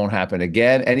said this won't happen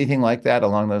again? Anything like that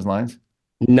along those lines?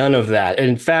 None of that.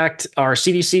 In fact, our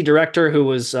CDC director, who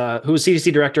was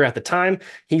CDC director at the time,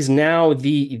 he's now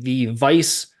the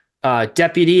vice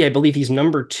deputy. I believe he's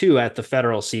number 2 at the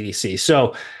federal CDC.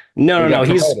 So no,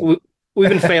 we've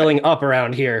been failing up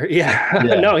around here. Yeah.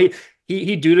 No,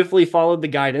 he dutifully followed the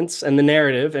guidance and the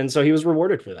narrative, and so he was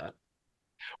rewarded for that.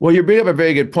 Well, you bring up a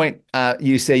very good point.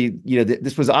 You say,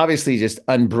 this was obviously just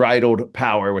unbridled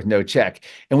power with no check,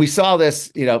 and we saw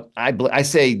this.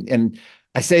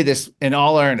 I say this in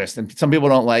all earnest, and some people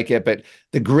don't like it, but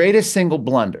the greatest single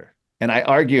blunder, and I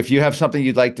argue if you have something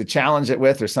you'd like to challenge it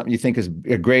with or something you think is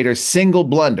a greater single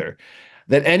blunder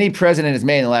that any president has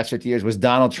made in the last 50 years, was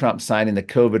Donald Trump signing the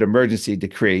COVID emergency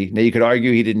decree. Now, you could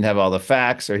argue he didn't have all the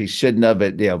facts or he shouldn't have,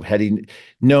 but had he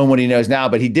known what he knows now,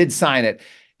 but he did sign it.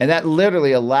 And that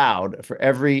literally allowed for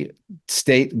every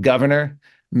state governor,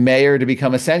 mayor to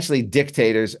become essentially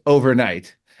dictators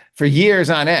overnight for years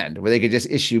on end, where they could just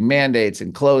issue mandates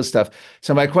and close stuff.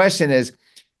 So my question is,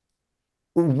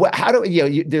 how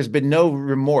do there's been no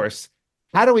remorse.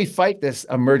 How do we fight this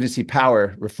emergency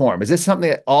power reform? Is this something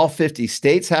that all 50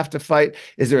 states have to fight?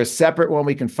 Is there a separate one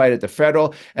we can fight at the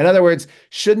federal? In other words,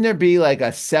 shouldn't there be like a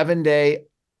 7-day,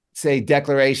 say,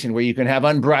 declaration where you can have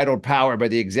unbridled power by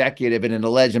the executive in an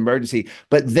alleged emergency,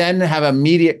 but then have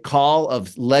immediate call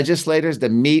of legislators to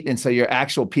meet, and so your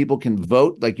actual people can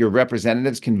vote, like your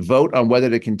representatives can vote on whether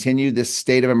to continue this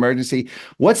state of emergency?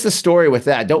 What's the story with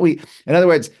that? Don't we, in other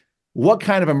words, what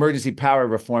kind of emergency power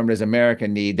reform does America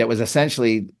need that was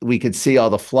essentially, we could see all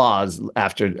the flaws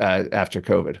after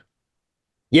COVID?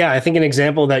 Yeah, I think an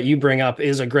example that you bring up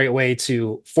is a great way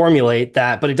to formulate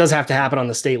that, but it does have to happen on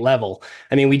the state level.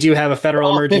 I mean, we do have a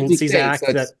Federal Emergencies Act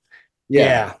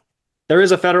there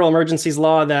is a federal emergencies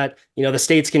law that, the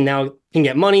states can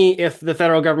get money if the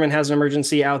federal government has an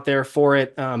emergency out there for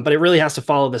it. But it really has to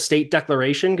follow the state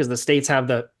declaration, because the states have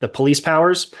the police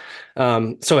powers.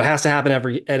 So it has to happen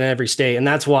at every state. And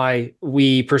that's why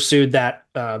we pursued that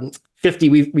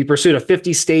we pursued a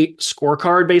 50 state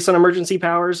scorecard based on emergency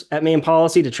powers at Maine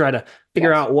Policy to try to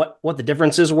figure out what the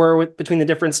differences were between the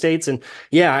different states. And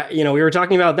we were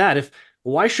talking about that.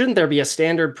 Why shouldn't there be a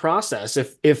standard process?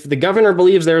 If the governor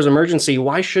believes there's an emergency,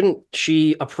 why shouldn't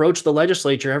she approach the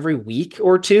legislature every week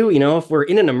or two? If we're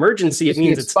in an emergency, it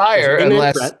means it's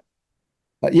unless threat.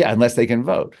 Yeah, unless they can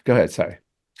vote. Go ahead. Sorry.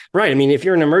 Right. I mean, if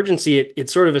you're in an emergency, it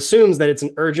sort of assumes that it's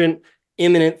an urgent,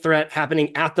 imminent threat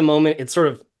happening at the moment. It's sort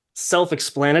of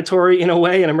self-explanatory in a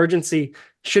way. An emergency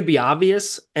should be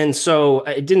obvious. And so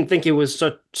I didn't think it was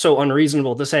so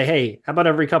unreasonable to say, hey, how about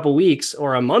every couple weeks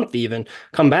or a month even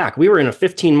come back? We were in a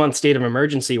 15-month state of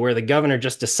emergency where the governor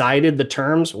just decided the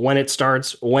terms, when it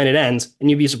starts, when it ends. And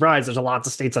you'd be surprised. There's a lots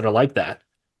of states that are like that.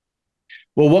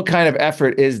 Well, what kind of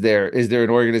effort is there? Is there an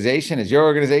organization? Is your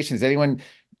organization, does anyone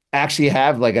actually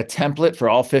have like a template for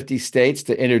all 50 states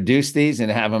to introduce these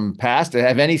and have them passed?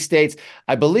 Have any states,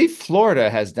 I believe Florida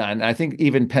has done, I think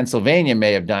even Pennsylvania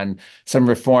may have done some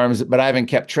reforms, but I haven't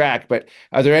kept track. But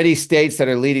are there any states that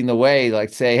are leading the way, like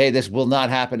say, hey, this will not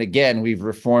happen again, we've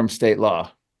reformed state law?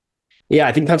 Yeah,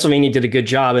 I think Pennsylvania did a good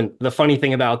job. And the funny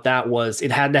thing about that was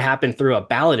it had to happen through a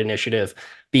ballot initiative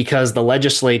because the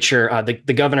legislature,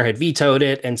 the governor had vetoed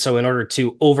it. And so in order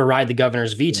to override the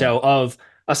governor's veto of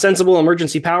a sensible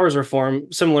emergency powers reform,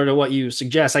 similar to what you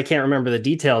suggest, I can't remember the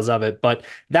details of it, but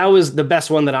that was the best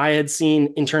one that I had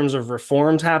seen in terms of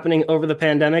reforms happening over the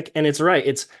pandemic. And it's right.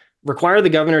 It's require the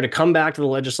governor to come back to the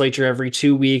legislature every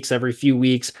 2 weeks, every few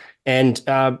weeks, and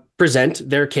present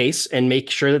their case and make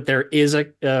sure that there is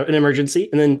an emergency.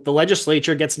 And then the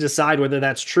legislature gets to decide whether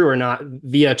that's true or not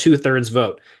via 2/3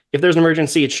 vote. If there's an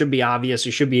emergency, it should be obvious.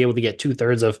 You should be able to get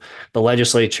 2/3 of the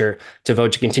legislature to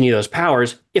vote to continue those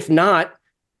powers. If not,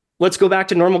 let's go back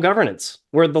to normal governance,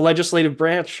 where the legislative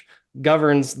branch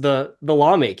governs the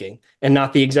lawmaking and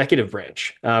not the executive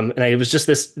branch. And it was just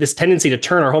this tendency to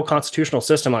turn our whole constitutional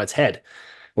system on its head,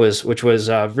 which was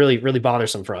really, really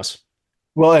bothersome for us.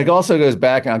 Well, it also goes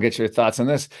back, and I'll get your thoughts on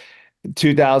this.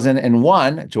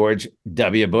 2001, George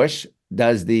W. Bush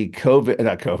does the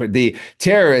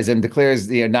terrorism, declares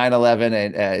the 9/11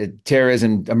 and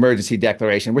terrorism emergency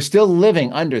declaration. We're still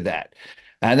living under that.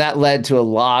 And that led to a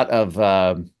lot of,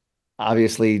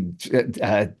 obviously,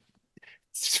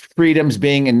 freedoms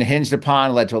being hinged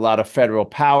upon, led to a lot of federal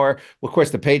power. Well, of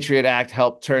course, the Patriot Act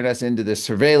helped turn us into the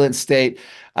surveillance state.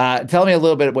 Tell me a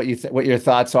little bit what your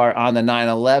thoughts are on the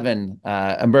 9/11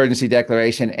 emergency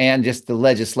declaration and just the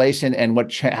legislation and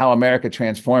how America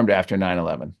transformed after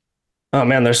 9/11. Oh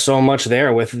man, there's so much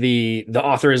there with the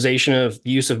authorization of the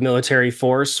use of military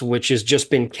force, which has just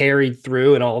been carried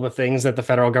through, and all the things that the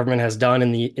federal government has done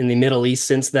in the Middle East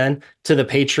since then, to the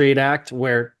Patriot Act,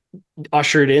 where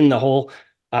ushered in the whole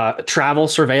travel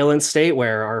surveillance state,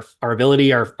 where our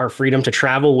ability, our freedom to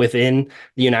travel within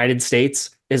the United States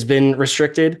has been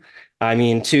restricted. I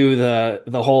mean, to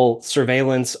the whole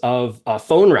surveillance of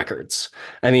phone records.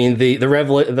 I mean, the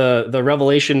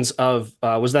revelations of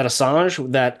was that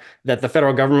Assange that the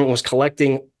federal government was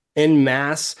collecting en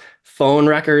masse phone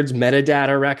records,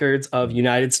 metadata records of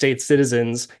United States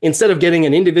citizens instead of getting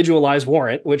an individualized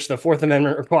warrant, which the Fourth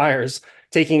Amendment requires,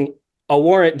 taking a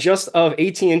warrant just of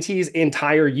AT&T's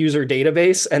entire user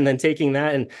database and then taking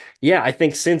that. And yeah, I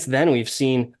think since then we've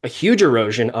seen a huge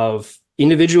erosion of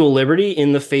individual liberty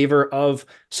in the favor of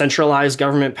centralized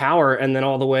government power, and then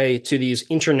all the way to these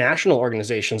international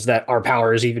organizations that our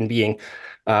power is even being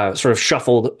sort of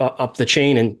shuffled up the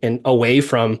chain and away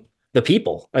from the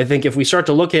people. I think if we start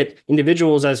to look at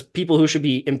individuals as people who should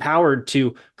be empowered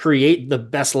to create the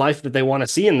best life that they want to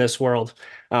see in this world,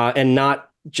 and not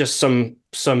just some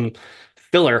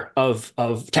filler of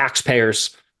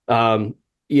taxpayers,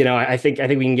 I think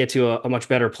we can get to a much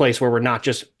better place where we're not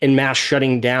just en masse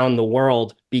shutting down the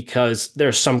world because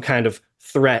there's some kind of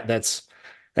threat that's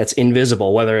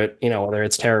invisible, whether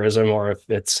it's terrorism or if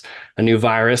it's a new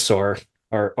virus or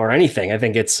anything. I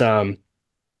think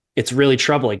it's really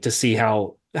troubling to see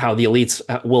how the elites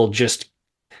will just,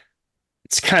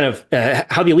 it's kind of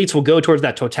how the elites will go towards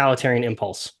that totalitarian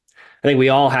impulse. I think we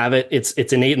all have it. It's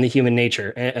innate in human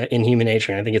nature. And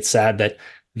I think it's sad that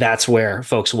that's where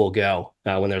folks will go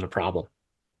when there's a problem.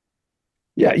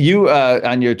 Yeah, you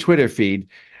on your Twitter feed,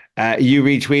 you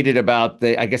retweeted about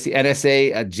the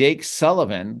NSA, Jake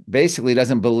Sullivan basically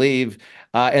doesn't believe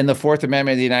in the Fourth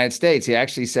Amendment of the United States. He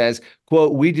actually says,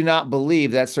 quote, "We do not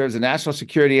believe that serves the national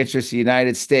security interests of the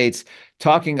United States,"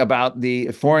 talking about the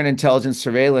Foreign Intelligence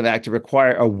Surveillance Act to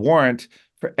require a warrant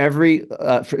for every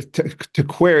to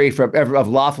query from every of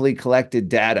lawfully collected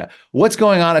data. What's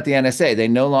going on at the NSA? They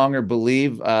no longer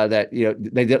believe that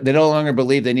they no longer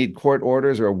believe they need court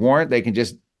orders or a warrant. They can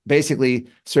just basically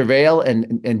surveil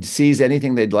and seize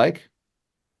anything they'd like.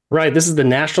 Right. This is the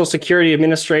National Security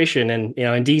Administration, and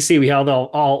in DC we have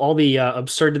all the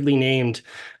absurdly named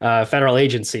federal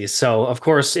agencies. So of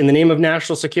course, in the name of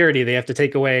national security, they have to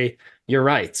take away your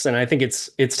rights. And I think it's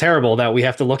terrible that we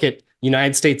have to look at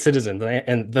United States citizens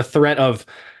and the threat of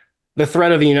the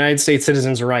threat of the United States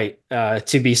citizens' right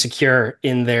to be secure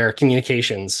in their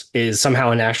communications is somehow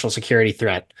a national security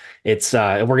threat. It's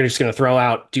we're just going to throw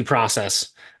out due process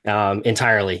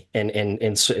entirely and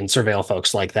surveil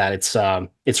folks like that.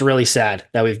 It's really sad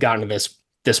that we've gotten to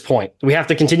this point. We have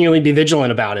to continually be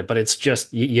vigilant about it, but it's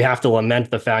just you have to lament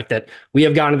the fact that we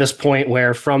have gotten to this point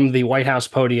where, from the White House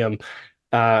podium,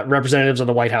 representatives of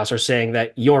the White House are saying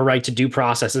that your right to due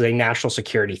process is a national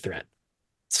security threat.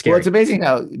 Scary. Well, it's amazing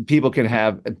how people can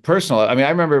have personal. I mean, I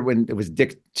remember when it was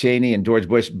Dick Cheney and George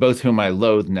Bush, both whom I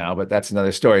loathe now, but that's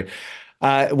another story.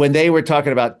 When they were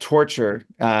talking about torture,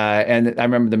 and I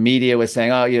remember the media was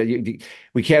saying, "Oh,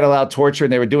 we can't allow torture,"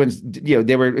 and they were doing,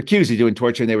 they were accused of doing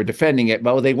torture, and they were defending it.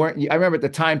 But they weren't. I remember at the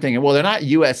time thinking, "Well, they're not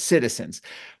U.S. citizens."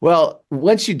 Well,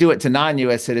 once you do it to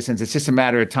non-U.S. citizens, it's just a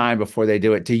matter of time before they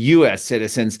do it to U.S.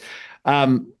 citizens.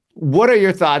 What are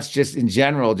your thoughts, just in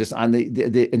general, just on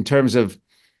the in terms of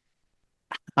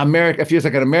America? It feels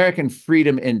like an American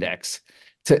Freedom Index.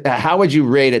 How would you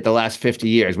rate it the last 50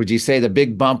 years? Would you say the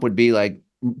big bump would be like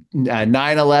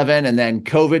 9/11 and then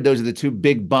COVID? Those are the two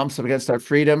big bumps up against our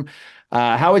freedom.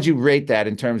 How would you rate that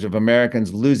in terms of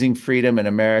Americans losing freedom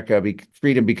and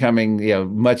freedom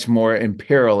becoming much more in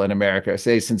peril in America,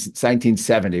 say since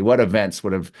 1970? What events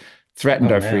would have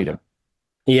threatened our freedom?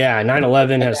 Yeah,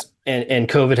 9/11 has and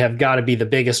COVID have got to be the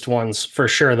biggest ones for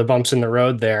sure. The bumps in the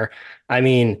road there. I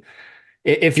mean,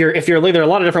 if you're there are a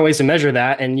lot of different ways to measure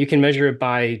that, and you can measure it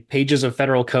by pages of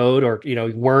federal code or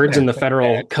words in the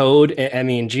federal code. I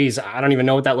mean, geez, I don't even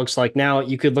know what that looks like now.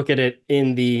 You could look at it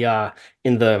in the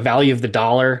value of the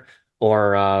dollar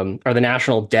or the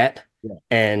national debt,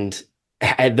 and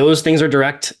those things are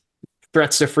direct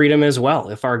threats to freedom as well.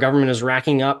 If our government is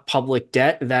racking up public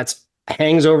debt, that's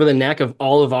hangs over the neck of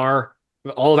all of our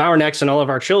necks and all of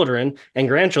our children and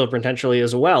grandchildren potentially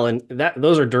as well. And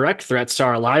those are direct threats to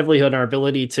our livelihood and our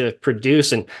ability to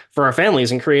produce and for our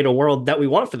families and create a world that we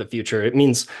want for the future. It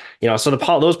means, so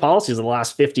those policies of the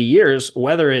last 50 years,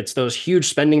 whether it's those huge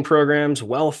spending programs,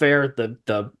 welfare,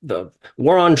 the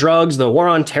war on drugs, the war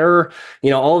on terror,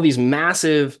 all of these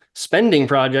massive spending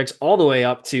projects, all the way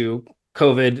up to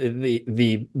COVID,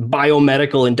 the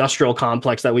biomedical industrial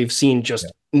complex that we've seen just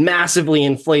massively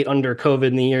inflate under COVID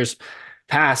in the years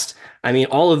past. I mean,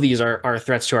 all of these are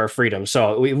threats to our freedom.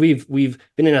 So we've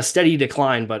been in a steady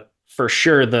decline, but for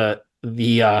sure the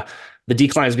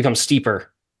decline has become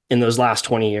steeper in those last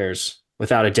 20 years,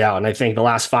 without a doubt. And I think the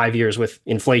last 5 years with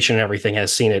inflation and everything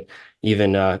has seen it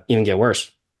even get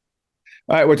worse.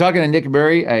 All right, we're talking to Nick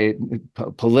Murray, a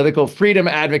political freedom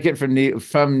advocate from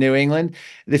New England.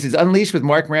 This is Unleashed with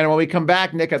Marc Morano. When we come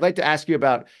back, Nick, I'd like to ask you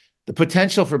about the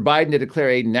potential for Biden to declare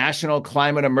a national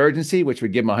climate emergency, which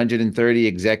would give him 130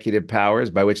 executive powers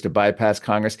by which to bypass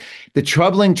Congress. The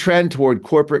troubling trend toward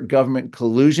corporate government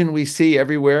collusion we see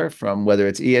everywhere, from whether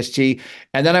it's ESG.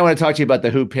 And then I want to talk to you about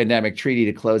the WHO pandemic treaty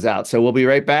to close out. So we'll be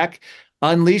right back.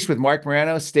 Unleashed with Marc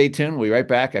Morano. Stay tuned. We'll be right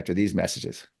back after these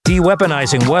messages.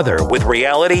 De-weaponizing weather with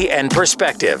reality and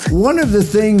perspective. One of the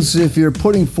things, if you're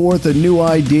putting forth a new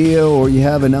idea or you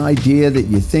have an idea that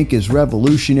you think is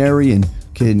revolutionary and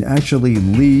can actually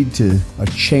lead to a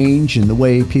change in the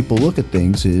way people look at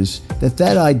things, is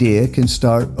that idea can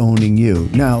start owning you.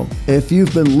 Now, if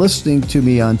you've been listening to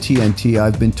me on TNT,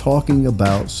 I've been talking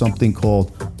about something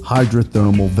called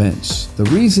hydrothermal vents. The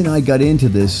reason I got into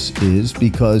this is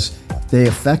because they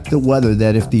affect the weather,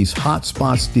 that if these hot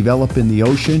spots develop in the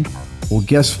ocean, well,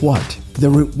 guess what?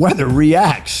 The weather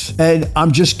reacts. And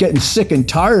I'm just getting sick and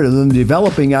tired of them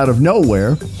developing out of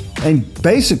nowhere and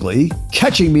basically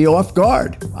catching me off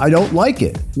guard. I don't like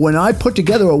it. When I put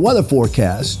together a weather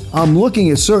forecast, I'm looking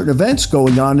at certain events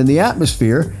going on in the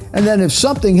atmosphere, and then if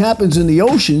something happens in the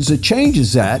oceans that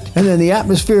changes that, and then the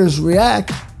atmospheres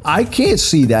react, I can't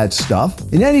see that stuff.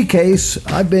 In any case,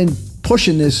 I've been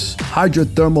pushing this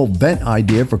hydrothermal vent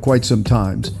idea for quite some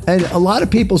time. And a lot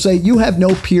of people say, you have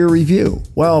no peer review.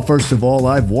 Well, first of all,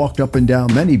 I've walked up and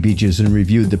down many beaches and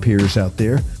reviewed the peers out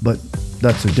there, but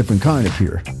that's a different kind of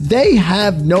peer. They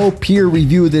have no peer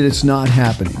review that it's not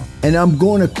happening. And I'm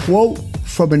going to quote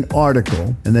from an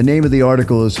article, and the name of the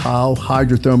article is How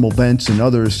Hydrothermal Vents and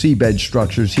Other Seabed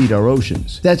Structures Heat Our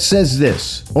Oceans, that says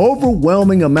this: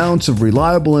 overwhelming amounts of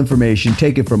reliable information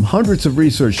taken from hundreds of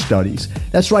research studies.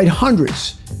 That's right,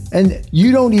 hundreds. And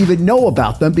you don't even know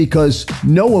about them because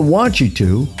no one wants you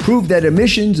to, prove that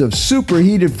emissions of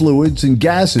superheated fluids and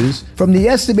gases from the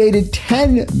estimated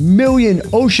 10 million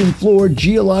ocean floor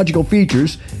geological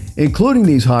features, including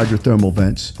these hydrothermal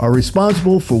vents, are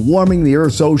responsible for warming the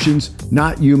Earth's oceans,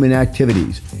 not human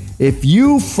activities. If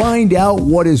you find out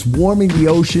what is warming the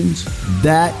oceans,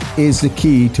 that is the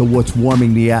key to what's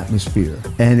warming the atmosphere,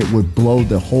 and it would blow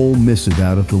the whole missive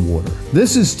out of the water.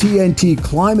 This is TNT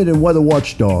Climate and Weather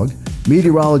Watchdog,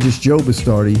 meteorologist Joe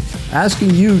Bastardi,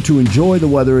 asking you to enjoy the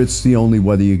weather. It's the only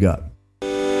weather you got.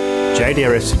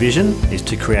 JDRF's vision is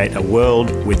to create a world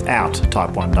without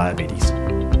type 1 diabetes.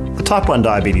 The type 1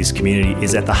 diabetes community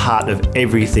is at the heart of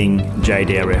everything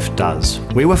JDRF does.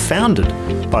 We were founded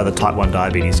by the type 1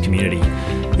 diabetes community.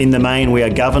 In the main, we are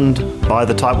governed by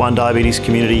the type 1 diabetes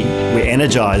community, we're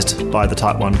energised by the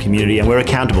type 1 community, and we're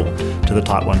accountable to the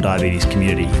type 1 diabetes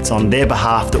community. It's on their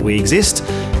behalf that we exist,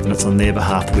 and it's on their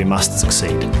behalf that we must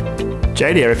succeed.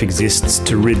 JDRF exists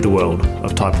to rid the world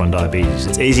of type 1 diabetes.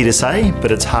 It's easy to say,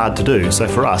 but it's hard to do. So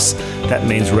for us, that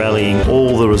means rallying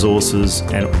all the resources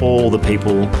and all the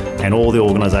people and all the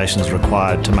organisations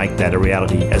required to make that a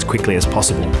reality as quickly as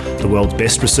possible. The world's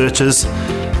best researchers,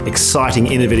 exciting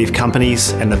innovative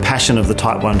companies, and the passion of the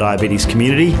type 1 diabetes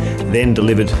community, then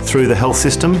delivered through the health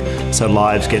system so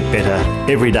lives get better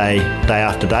every day, day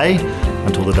after day,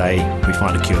 until the day we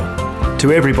find a cure.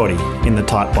 To everybody in the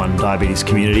type 1 diabetes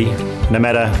community, no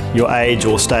matter your age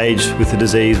or stage with the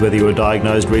disease, whether you were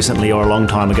diagnosed recently or a long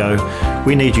time ago,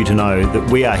 we need you to know that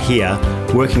we are here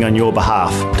working on your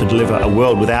behalf to deliver a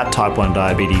world without type 1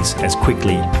 diabetes as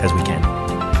quickly as we can.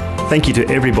 Thank you to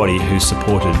everybody who's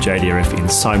supported JDRF in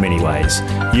so many ways.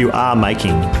 You are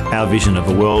making our vision of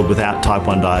a world without type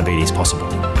 1 diabetes possible.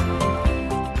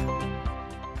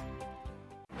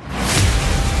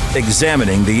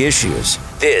 Examining the issues.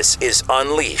 This is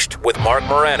Unleashed with Marc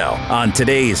Morano on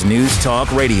today's News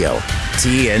Talk Radio,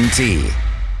 TNT.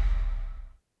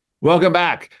 Welcome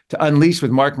back to Unleashed with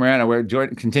Marc Morano. We're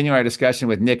continuing our discussion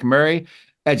with Nick Murray,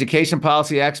 education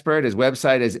policy expert. His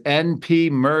website is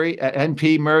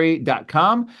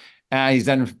npmurray.com. He's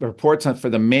done reports for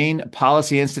the Maine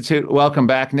Policy Institute. Welcome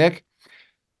back, Nick.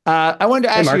 I wanted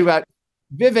to ask you about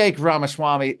Vivek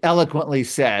Ramaswamy eloquently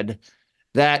said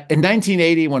that in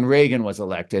 1980, when Reagan was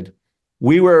elected,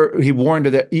 he warned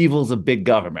of the evils of big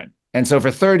government. And so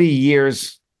for 30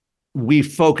 years, we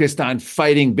focused on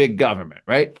fighting big government,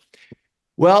 right?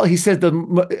 Well, he said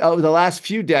over the last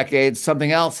few decades,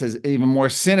 something else has even more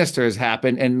sinister has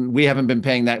happened, and we haven't been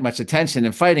paying that much attention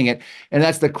in fighting it. And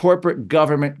that's the corporate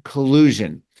government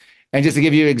collusion. And just to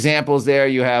give you examples there,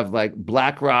 you have like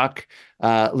BlackRock,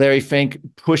 Larry Fink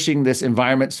pushing this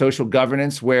environment, social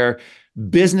governance, where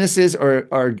businesses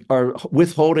are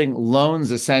withholding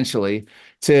loans essentially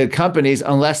to companies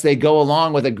unless they go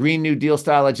along with a Green New Deal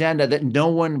style agenda that no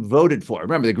one voted for.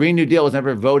 Remember, the Green New Deal was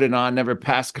never voted on, never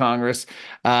passed Congress.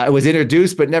 It was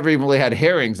introduced, but never even really had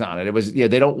hearings on it. It was, they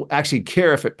don't actually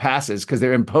care if it passes because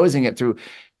they're imposing it through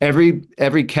every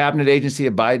cabinet agency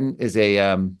of Biden is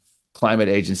a climate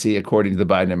agency, according to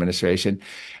the Biden administration.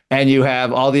 And you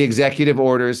have all the executive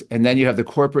orders, and then you have the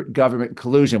corporate government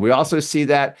collusion. We also see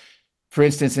that, for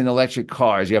instance, in electric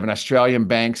cars. You have an Australian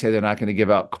bank say they're not going to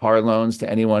give out car loans to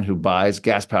anyone who buys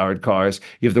gas-powered cars.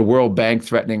 You have the World Bank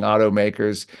threatening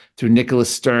automakers, through Nicholas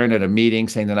Stern at a meeting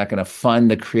saying they're not going to fund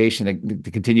the creation,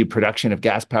 the continued production of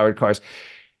gas-powered cars.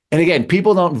 And again,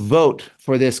 people don't vote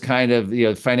for this kind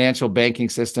of financial banking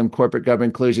system, corporate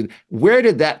government collusion. Where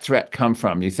did that threat come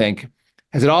from, you think?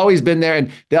 Has it always been there?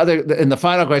 And the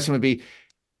final question would be,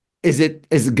 is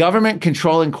the government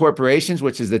controlling corporations,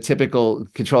 which is the typical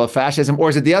control of fascism, or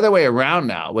is it the other way around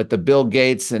now with the Bill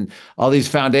Gates and all these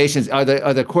foundations? Are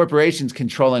the corporations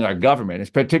controlling our government? It's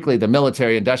particularly the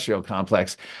military-industrial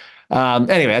complex.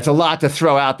 Anyway, that's a lot to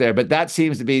throw out there, but that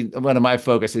seems to be one of my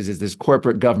focuses, is this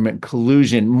corporate government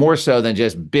collusion, more so than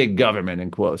just big government in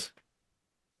quotes.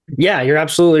 Yeah, you're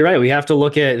absolutely right. We have to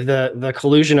look at the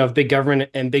collusion of big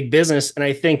government and big business. And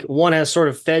I think one has sort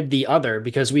of fed the other,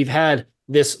 because we've had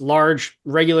this large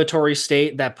regulatory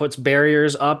state that puts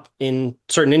barriers up in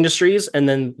certain industries, and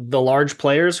then the large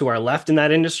players who are left in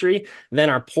that industry then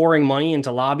are pouring money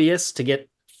into lobbyists to get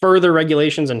further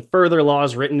regulations and further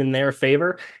laws written in their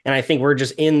favor. And I think we're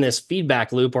just in this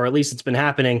feedback loop, or at least it's been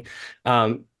happening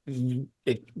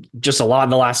just a lot in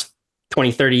the last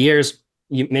 20, 30 years.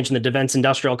 You mentioned the defense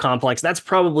industrial complex. That's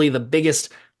probably the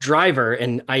biggest driver.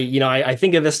 And I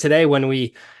think of this today when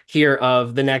we hear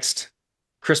of the next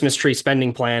Christmas tree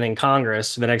spending plan in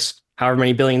Congress, the next however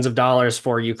many billions of dollars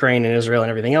for Ukraine and Israel and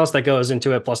everything else that goes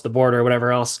into it, plus the border or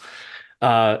whatever else.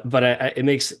 But it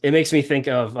makes me think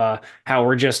of how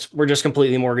we're just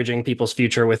completely mortgaging people's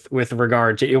future with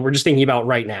regard to, we're just thinking about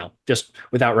right now, just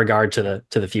without regard to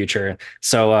the future.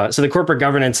 So the corporate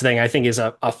governance thing, I think, is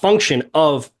a function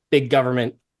of big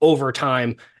government over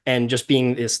time, and just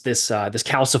being this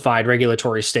calcified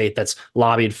regulatory state that's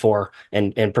lobbied for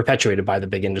and perpetuated by the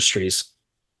big industries.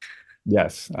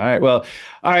 Yes. All right. Well,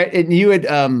 all right. And you had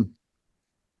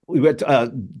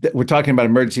we're talking about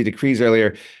emergency decrees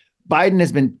earlier. Biden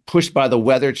has been pushed by the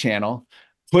Weather Channel,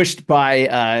 pushed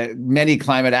by many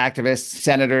climate activists,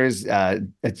 senators,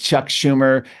 Chuck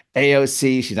Schumer,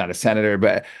 AOC, she's not a senator,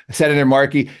 but Senator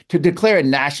Markey, to declare a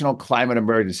national climate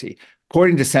emergency.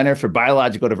 According to Center for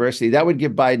Biological Diversity, that would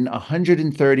give Biden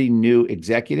 130 new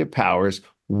executive powers,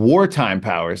 wartime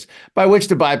powers, by which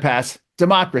to bypass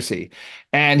democracy.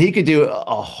 And he could do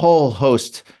a whole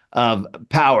host of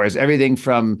powers, everything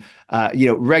from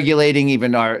regulating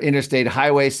even our interstate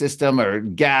highway system or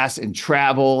gas and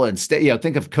travel and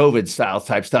think of COVID style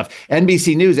type stuff.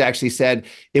 NBC News actually said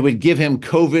it would give him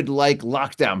COVID-like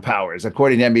lockdown powers,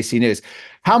 according to NBC News.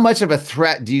 How much of a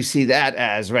threat do you see that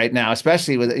as right now,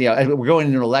 especially with, we're going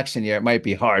into an election year, it might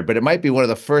be hard, but it might be one of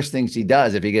the first things he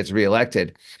does if he gets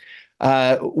reelected.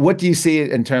 What do you see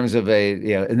in terms of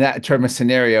in that term of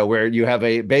scenario where you have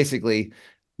basically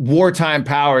wartime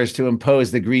powers to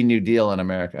impose the Green New Deal in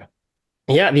America?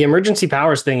 Yeah, the emergency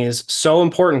powers thing is so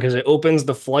important because it opens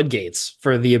the floodgates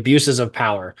for the abuses of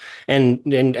power. And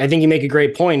I think you make a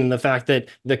great point in the fact that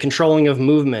the controlling of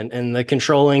movement and the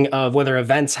controlling of whether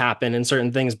events happen and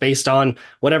certain things based on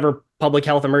whatever public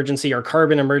health emergency or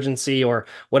carbon emergency or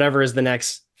whatever is the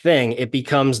next thing, it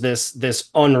becomes this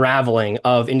unraveling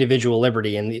of individual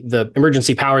liberty. And the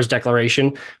Emergency Powers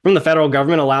Declaration from the federal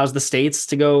government allows the states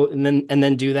to go and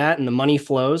then do that, and the money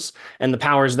flows, and the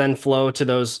powers then flow to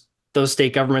those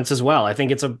state governments as well. I think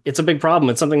it's a big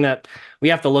problem. It's something that we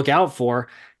have to look out for.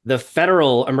 The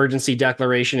federal emergency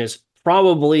declaration is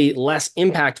probably less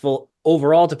impactful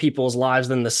overall to people's lives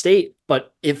than the state,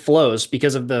 but it flows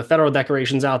because of the federal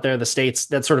declarations out there. The states,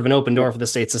 that's sort of an open door for the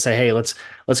states to say, hey, let's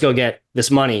go get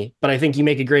this money. But I think you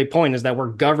make a great point, is that we're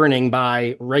governing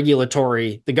by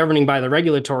the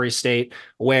regulatory state,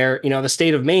 where, the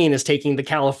state of Maine is taking the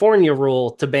California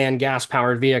rule to ban gas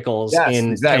powered vehicles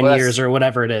in 10 years or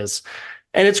whatever it is.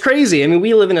 And it's crazy. I mean,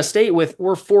 we live in a state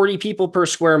we're 40 people per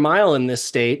square mile in this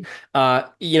state.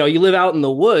 You live out in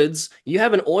the woods, you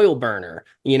have an oil burner.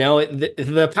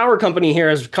 The power company here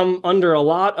has come under a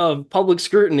lot of public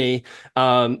scrutiny,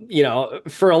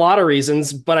 for a lot of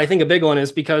reasons. But I think a big one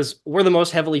is because we're the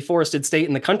most heavily forested state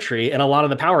in the country, and a lot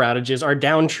of the power outages are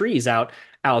down trees out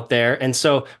there. And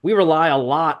so we rely a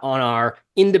lot on our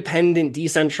independent,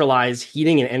 decentralized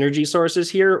heating and energy sources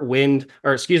here,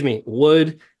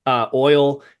 wood,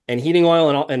 oil and heating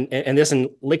oil and this and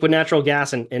liquid natural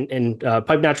gas and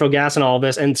pipe natural gas and all of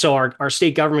this. And so our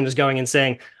state government is going and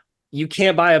saying, you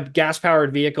can't buy a gas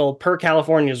powered vehicle per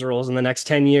California's rules in the next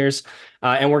 10 years.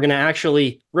 And we're going to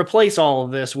actually replace all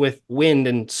of this with wind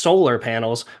and solar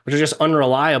panels, which are just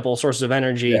unreliable sources of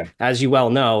energy, as you well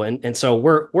know. And so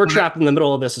we're trapped in the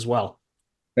middle of this as well.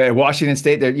 Washington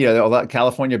State, a lot,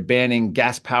 California banning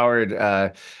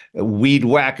gas-powered weed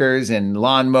whackers and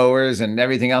lawnmowers and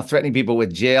everything else, threatening people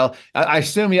with jail. I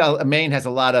assume Maine has a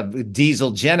lot of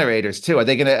diesel generators too. Are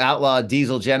they going to outlaw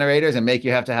diesel generators and make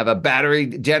you have to have a battery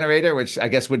generator, which I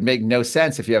guess would make no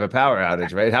sense if you have a power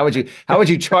outage, right? How would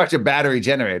you charge a battery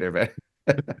generator, right?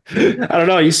 I don't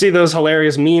know. You see those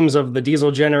hilarious memes of the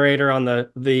diesel generator on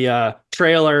the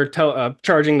trailer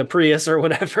charging the Prius or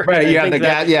whatever. Right. Yeah.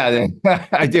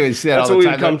 I do. See that That's all what the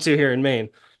we've come to here in Maine.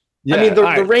 Yeah, I mean,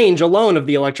 the range alone of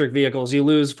the electric vehicles, you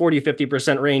lose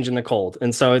 40-50% range in the cold.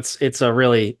 And so it's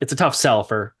a tough sell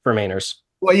for Mainers.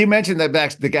 Well, you mentioned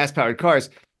the gas powered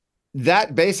cars.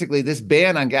 That basically, this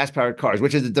ban on gas powered cars,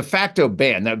 which is a de facto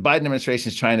ban. The Biden administration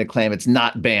is trying to claim it's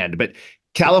not banned, but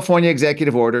California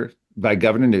executive order by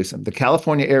Governor Newsom, the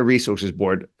California Air Resources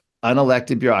Board,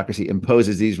 unelected bureaucracy,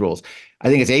 imposes these rules. I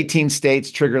think it's 18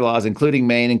 states trigger laws, including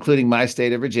Maine, including my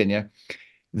state of Virginia.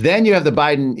 Then you have the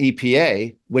Biden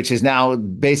EPA, which is now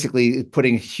basically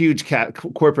putting huge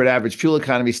corporate average fuel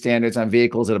economy standards on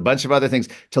vehicles and a bunch of other things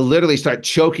to literally start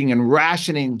choking and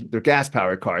rationing their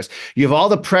gas-powered cars. You have all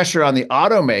the pressure on the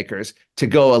automakers to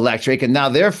go electric, and now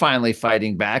they're finally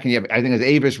fighting back. And you have, I think,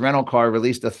 Avis rental car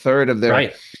released a third of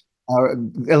their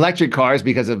electric cars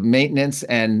because of maintenance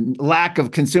and lack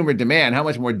of consumer demand. How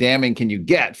much more damning can you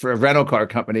get for a rental car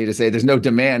company to say there's no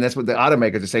demand? That's what the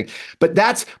automakers are saying. But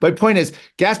my point is,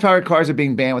 gas-powered cars are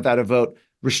being banned without a vote.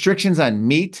 Restrictions on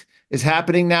meat is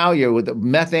happening now. With the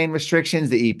methane restrictions,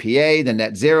 the EPA, the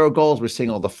net zero goals. We're seeing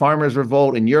all the farmers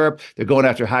revolt in Europe. They're going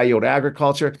after high-yield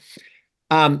agriculture.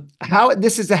 How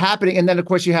this is happening. And then, of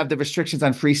course, you have the restrictions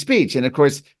on free speech. And, of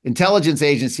course, intelligence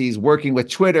agencies working with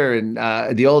Twitter and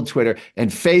the old Twitter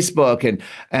and Facebook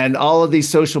and all of these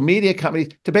social media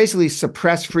companies to basically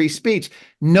suppress free speech.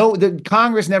 No, the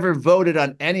Congress never voted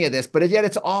on any of this, but yet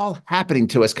it's all happening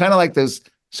to us, kind of like those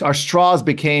So our straws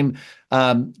became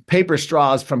paper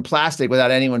straws from plastic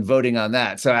without anyone voting on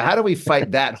that. So how do we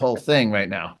fight that whole thing right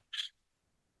now?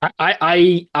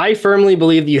 I firmly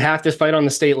believe that you have to fight on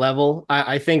the state level.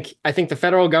 I think the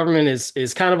federal government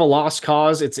is kind of a lost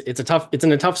cause. It's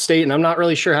in a tough state, and I'm not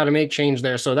really sure how to make change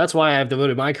there. So that's why I've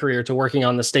devoted my career to working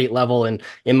on the state level and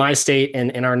in my state and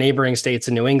in our neighboring states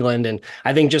in New England. And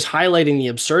I think just highlighting the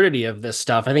absurdity of this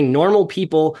stuff. I think normal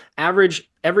people, average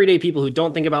everyday people who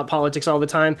don't think about politics all the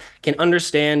time, can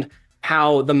understand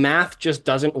how the math just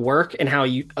doesn't work and how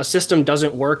a system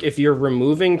doesn't work if you're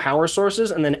removing power sources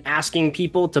and then asking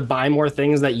people to buy more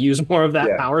things that use more of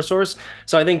that power source.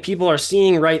 So I think people are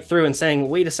seeing right through and saying,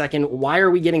 wait a second, why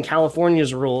are we getting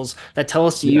California's rules that tell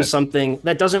us to use something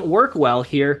that doesn't work well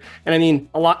here? And I mean,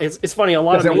 it's funny, a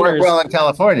lot doesn't work well in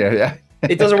California. Yeah.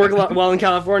 It doesn't work well in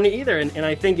California either, and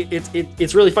I think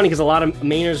it's really funny because a lot of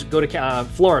Mainers go to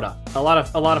Florida. A lot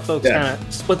of folks kind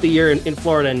of split the year in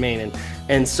Florida and Maine,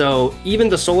 and so even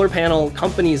the solar panel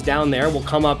companies down there will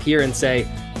come up here and say,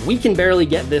 we can barely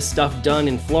get this stuff done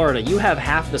in Florida. You have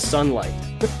half the sunlight,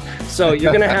 so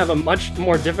you're going to have a much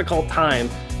more difficult time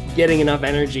getting enough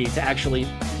energy to actually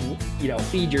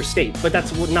feed your state. But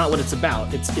that's not what it's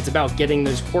about. It's about getting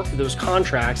those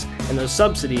contracts and those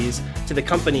subsidies to the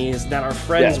companies that are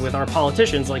friends with our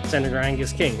politicians, like Senator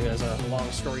Angus King, who has a long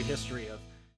storied history of